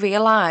really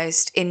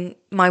realized in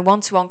my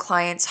one-to-one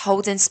clients,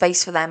 holding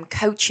space for them,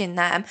 coaching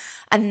them,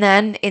 and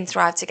then in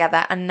Thrive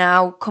Together, and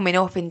now coming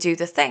up and do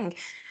the thing.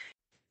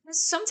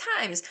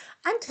 Sometimes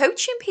I'm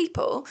coaching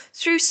people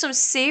through some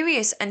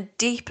serious and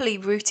deeply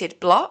rooted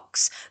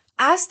blocks.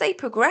 As they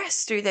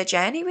progress through their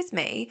journey with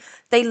me,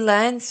 they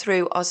learn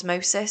through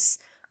osmosis.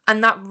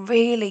 And that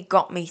really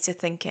got me to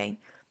thinking,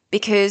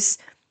 because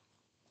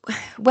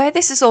where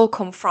this has all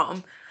come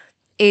from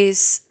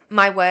is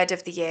my word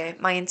of the year,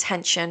 my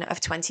intention of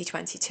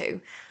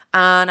 2022.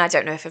 And I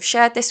don't know if I've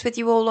shared this with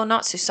you all or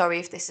not, so sorry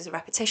if this is a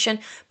repetition,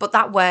 but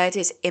that word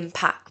is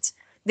impact.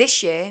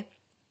 This year,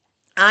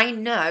 I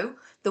know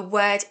the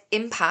word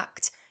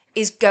impact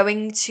is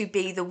going to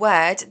be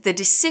the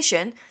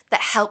decision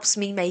that helps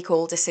me make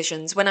all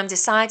decisions. When I'm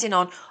deciding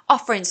on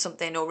offering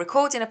something or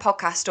recording a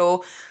podcast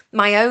or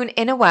my own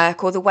inner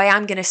work or the way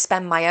I'm going to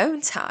spend my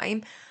own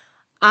time,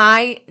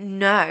 I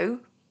know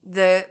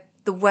the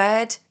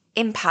word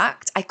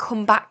impact. I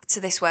come back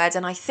to this word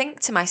and I think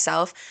to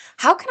myself,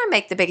 how can I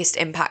make the biggest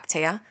impact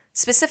here?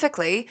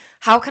 Specifically,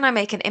 how can I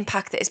make an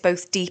impact that is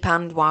both deep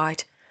and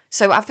wide?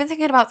 So I've been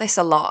thinking about this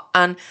a lot,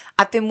 and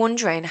I've been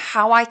wondering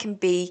how I can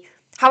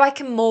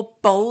more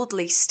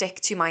boldly stick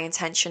to my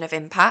intention of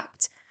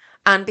impact.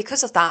 And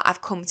because of that,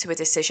 I've come to a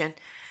decision.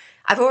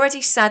 I've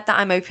already said that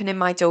I'm opening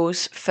my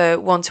doors for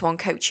one-to-one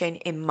coaching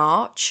in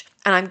March,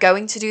 and I'm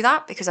going to do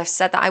that because I've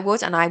said that I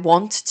would, and I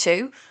want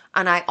to,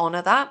 and I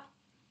honour that.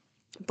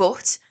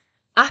 But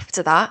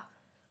after that,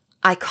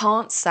 I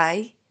can't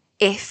say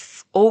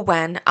if or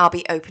when I'll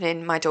be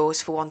opening my doors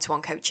for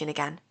one-to-one coaching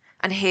again.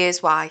 And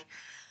here's why.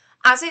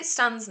 As it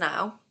stands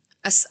now,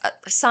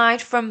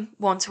 aside from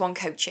one-to-one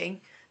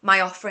coaching, my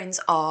offerings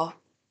are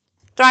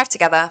Thrive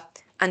Together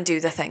and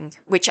Do the Thing,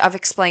 which I've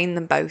explained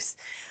them both.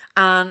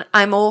 And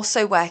I'm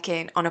also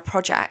working on a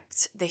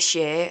project this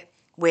year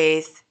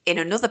in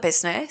another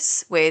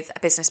business with a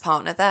business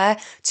partner there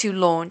to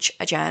launch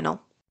a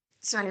journal.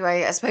 So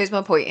anyway, I suppose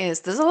my point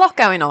is there's a lot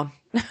going on.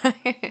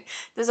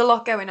 There's a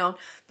lot going on,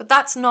 but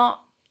that's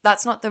not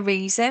the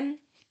reason.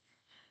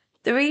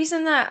 The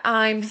reason that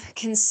I'm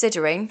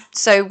considering,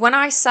 so when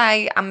I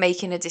say I'm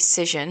making a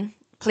decision,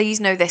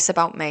 please know this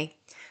about me.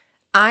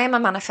 I am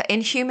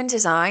in human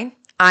design,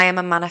 I am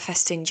a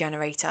manifesting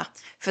generator.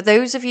 For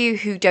those of you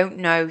who don't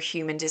know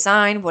human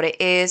design, what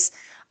it is,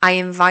 I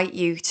invite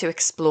you to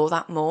explore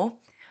that more.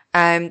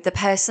 The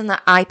person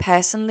that I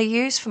personally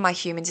use for my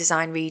human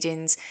design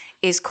readings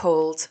is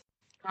called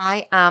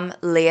I am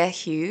Leah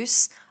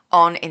Hughes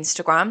on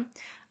Instagram.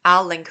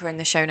 I'll link her in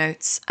the show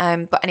notes.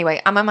 But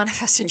anyway, I'm a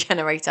manifesting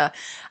generator,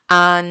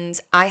 and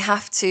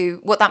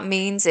what that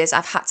means is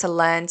I've had to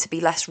learn to be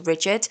less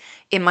rigid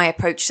in my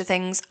approach to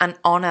things and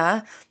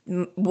honor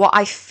what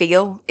I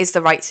feel is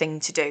the right thing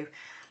to do.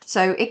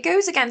 So it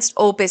goes against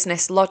all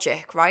business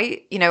logic,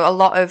 right? You know, a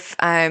lot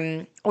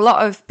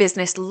of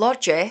business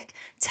logic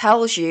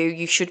tells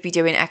you should be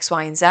doing X,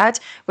 Y, and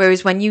Z.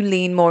 Whereas when you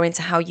lean more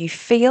into how you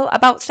feel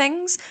about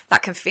things,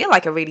 that can feel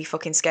like a really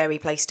fucking scary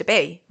place to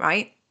be,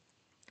 right?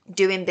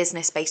 Doing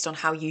business based on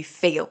how you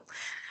feel.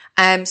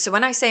 So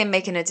when I say I'm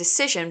making a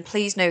decision,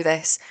 please know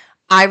this.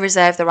 I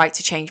reserve the right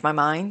to change my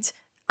mind.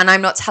 And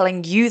I'm not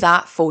telling you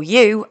that for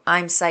you.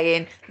 I'm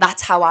saying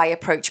that's how I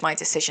approach my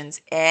decisions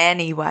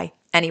anyway.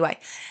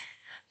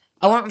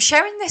 I'm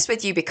sharing this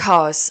with you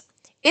because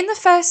in the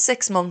first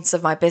 6 months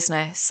of my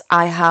business,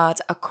 I had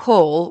a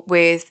call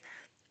with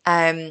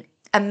a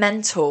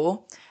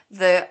mentor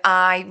that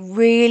I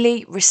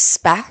really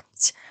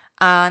respect.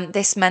 And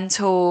this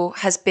mentor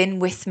has been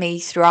with me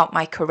throughout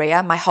my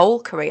career, my whole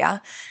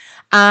career.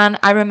 And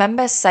I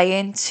remember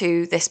saying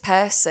to this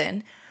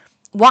person,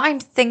 what I'm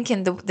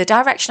thinking, the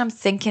direction I'm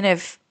thinking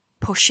of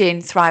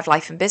pushing Thrive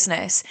Life and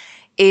Business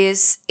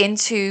is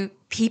into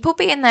people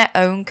being their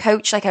own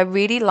coach. Like, I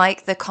really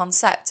like the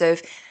concept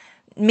of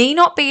me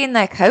not being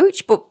their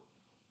coach, but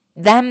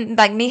them,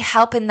 like me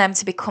helping them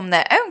to become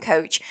their own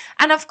coach.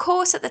 And of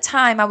course, at the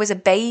time, I was a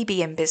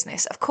baby in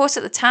business. Of course,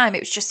 at the time,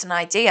 it was just an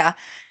idea.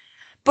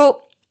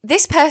 But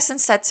this person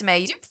said to me,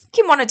 you don't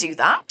fucking want to do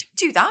that. Don't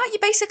do that. You're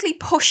basically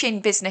pushing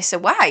business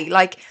away.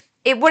 Like,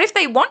 what if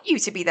they want you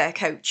to be their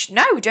coach?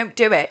 No, don't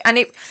do it. And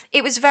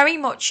it was very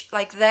much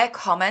like their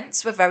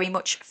comments were very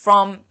much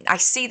from, I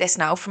see this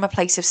now, from a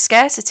place of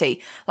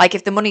scarcity. Like,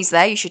 if the money's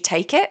there, you should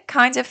take it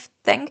kind of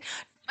thing.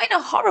 In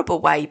a horrible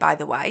way, by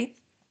the way.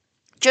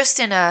 Just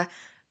in a,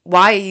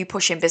 why are you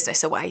pushing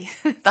business away?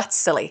 That's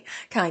silly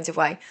kind of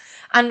way.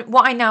 And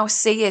what I now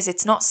see is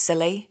it's not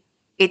silly.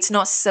 It's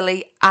not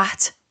silly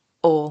at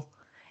all.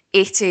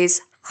 It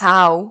is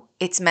how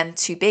it's meant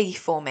to be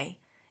for me.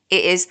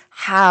 It is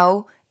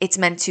how it's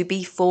meant to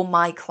be for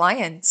my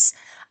clients.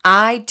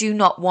 I do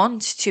not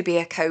want to be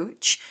a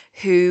coach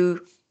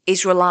who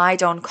is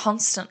relied on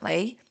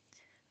constantly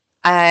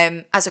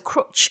as a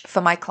crutch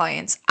for my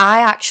clients. I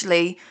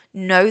actually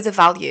know the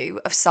value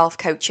of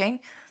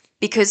self-coaching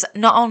because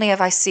not only have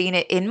I seen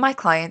it in my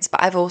clients,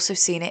 but I've also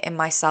seen it in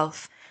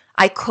myself.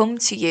 I come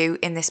to you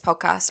in this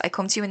podcast, I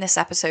come to you in this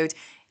episode,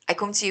 I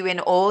come to you in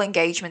all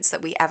engagements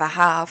that we ever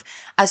have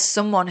as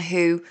someone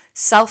who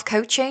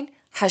self-coaching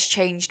has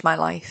changed my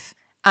life.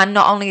 And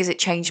not only has it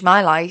changed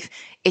my life,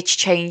 it's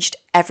changed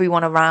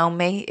everyone around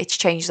me. It's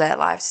changed their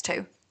lives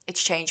too.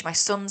 It's changed my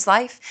son's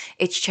life.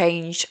 It's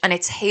changed and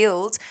it's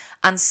healed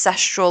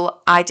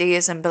ancestral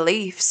ideas and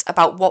beliefs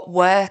about what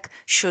work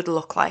should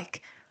look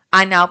like.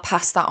 I now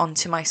pass that on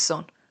to my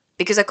son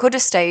because I could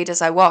have stayed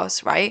as I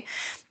was, right?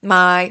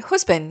 My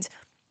husband,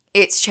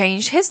 it's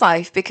changed his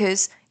life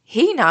because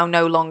he now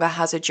no longer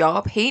has a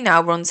job. He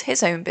now runs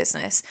his own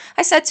business.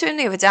 I said to him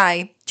the other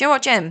day, do you know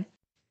what, Jim?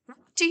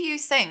 Do you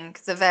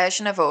think the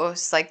version of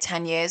us like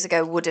 10 years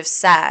ago would have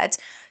said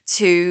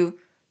to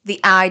the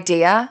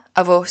idea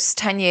of us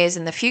 10 years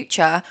in the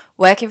future,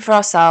 working for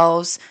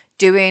ourselves,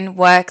 doing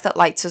work that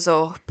lights us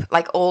up,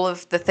 like all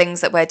of the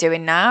things that we're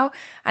doing now?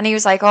 And he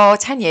was like,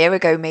 10 years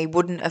ago, me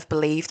wouldn't have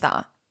believed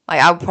that.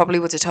 Like, I probably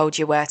would have told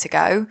you where to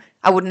go.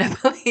 I wouldn't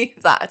have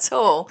believed that at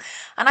all.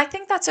 And I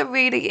think that's a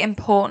really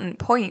important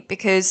point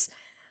because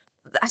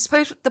I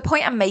suppose the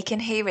point I'm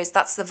making here is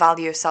that's the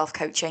value of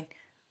self-coaching.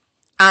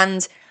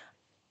 And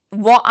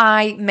what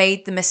I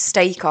made the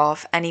mistake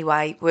of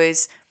anyway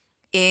was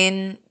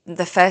in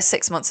the first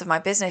 6 months of my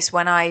business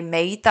when I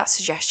made that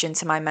suggestion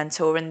to my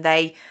mentor and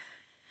they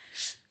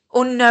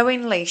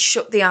unknowingly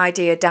shut the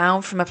idea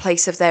down from a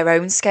place of their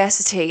own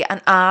scarcity,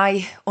 and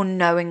I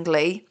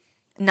unknowingly,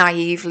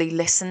 naively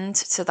listened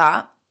to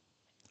that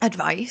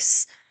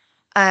advice.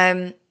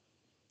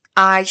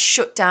 I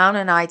shut down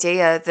an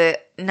idea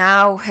that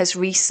now has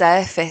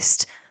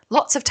resurfaced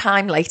lots of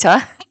time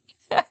later.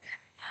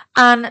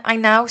 And I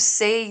now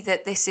see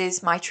that this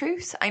is my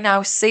truth. I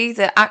now see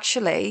that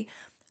actually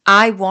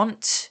I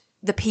want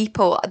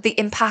the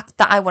impact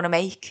that I want to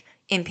make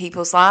in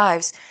people's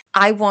lives.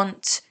 I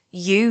want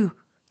you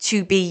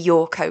to be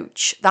your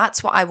coach.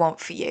 That's what I want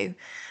for you.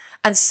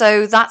 And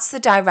so that's the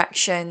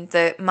direction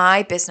that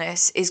my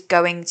business is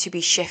going to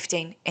be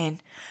shifting in.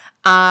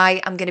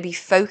 I am going to be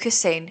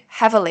focusing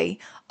heavily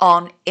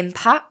on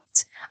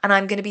impact, and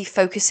I'm going to be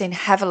focusing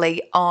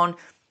heavily on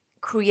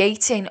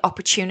creating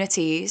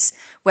opportunities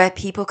where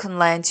people can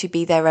learn to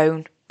be their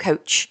own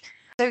coach.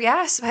 So, yeah,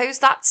 I suppose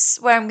that's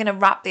where I'm going to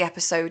wrap the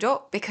episode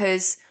up,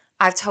 because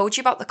I've told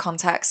you about the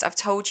context. I've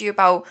told you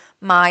about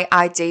my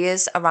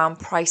ideas around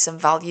price and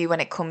value when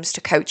it comes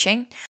to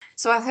coaching.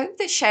 So I hope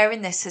that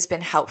sharing this has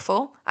been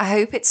helpful. I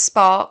hope it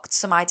sparked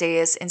some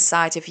ideas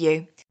inside of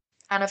you.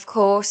 And of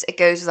course, it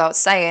goes without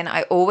saying,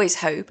 I always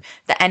hope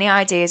that any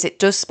ideas it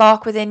does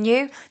spark within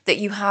you, that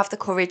you have the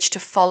courage to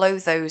follow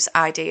those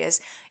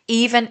ideas,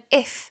 even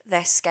if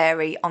they're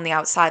scary on the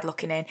outside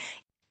looking in,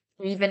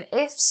 even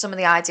if some of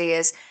the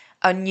ideas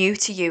are new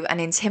to you and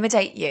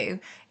intimidate you,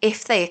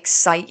 if they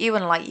excite you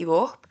and light you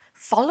up,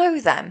 follow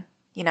them,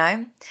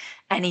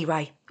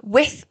 Anyway,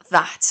 with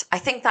that, I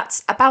think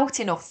that's about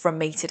enough from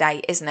me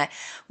today, isn't it?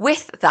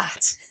 With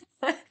that,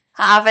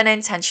 have an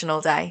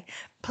intentional day.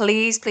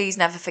 Please, please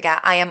never forget,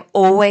 I am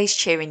always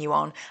cheering you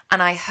on,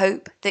 and I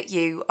hope that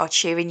you are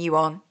cheering you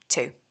on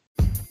too.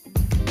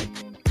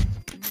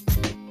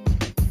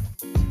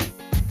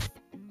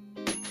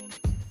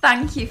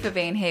 Thank you for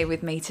being here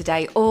with me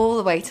today, all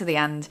the way to the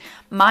end.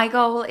 My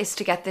goal is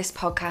to get this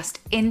podcast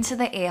into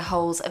the ear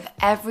holes of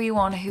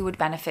everyone who would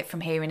benefit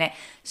from hearing it.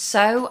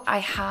 So I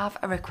have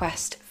a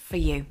request for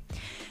you.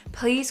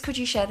 Please could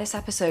you share this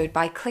episode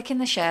by clicking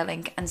the share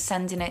link and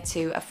sending it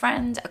to a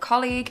friend, a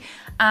colleague,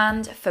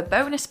 and for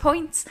bonus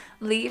points,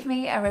 leave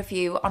me a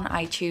review on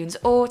iTunes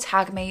or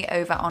tag me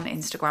over on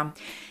Instagram.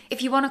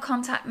 If you want to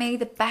contact me,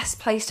 the best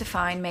place to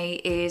find me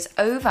is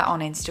over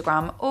on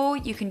Instagram, or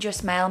you can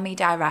just mail me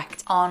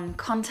direct on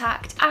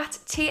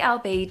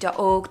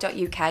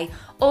contact@tlb.org.uk.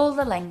 All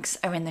the links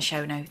are in the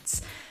show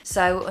notes.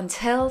 So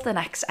until the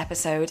next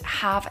episode,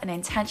 have an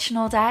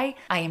intentional day.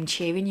 I am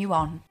cheering you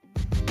on.